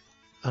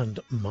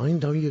 and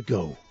mind how you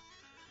go,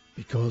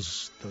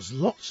 because there's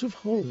lots of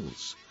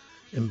holes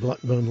in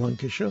Blackburn,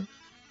 Lancashire,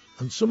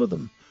 and some of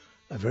them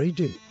are very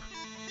deep.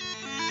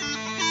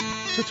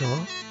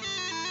 Ta-ta.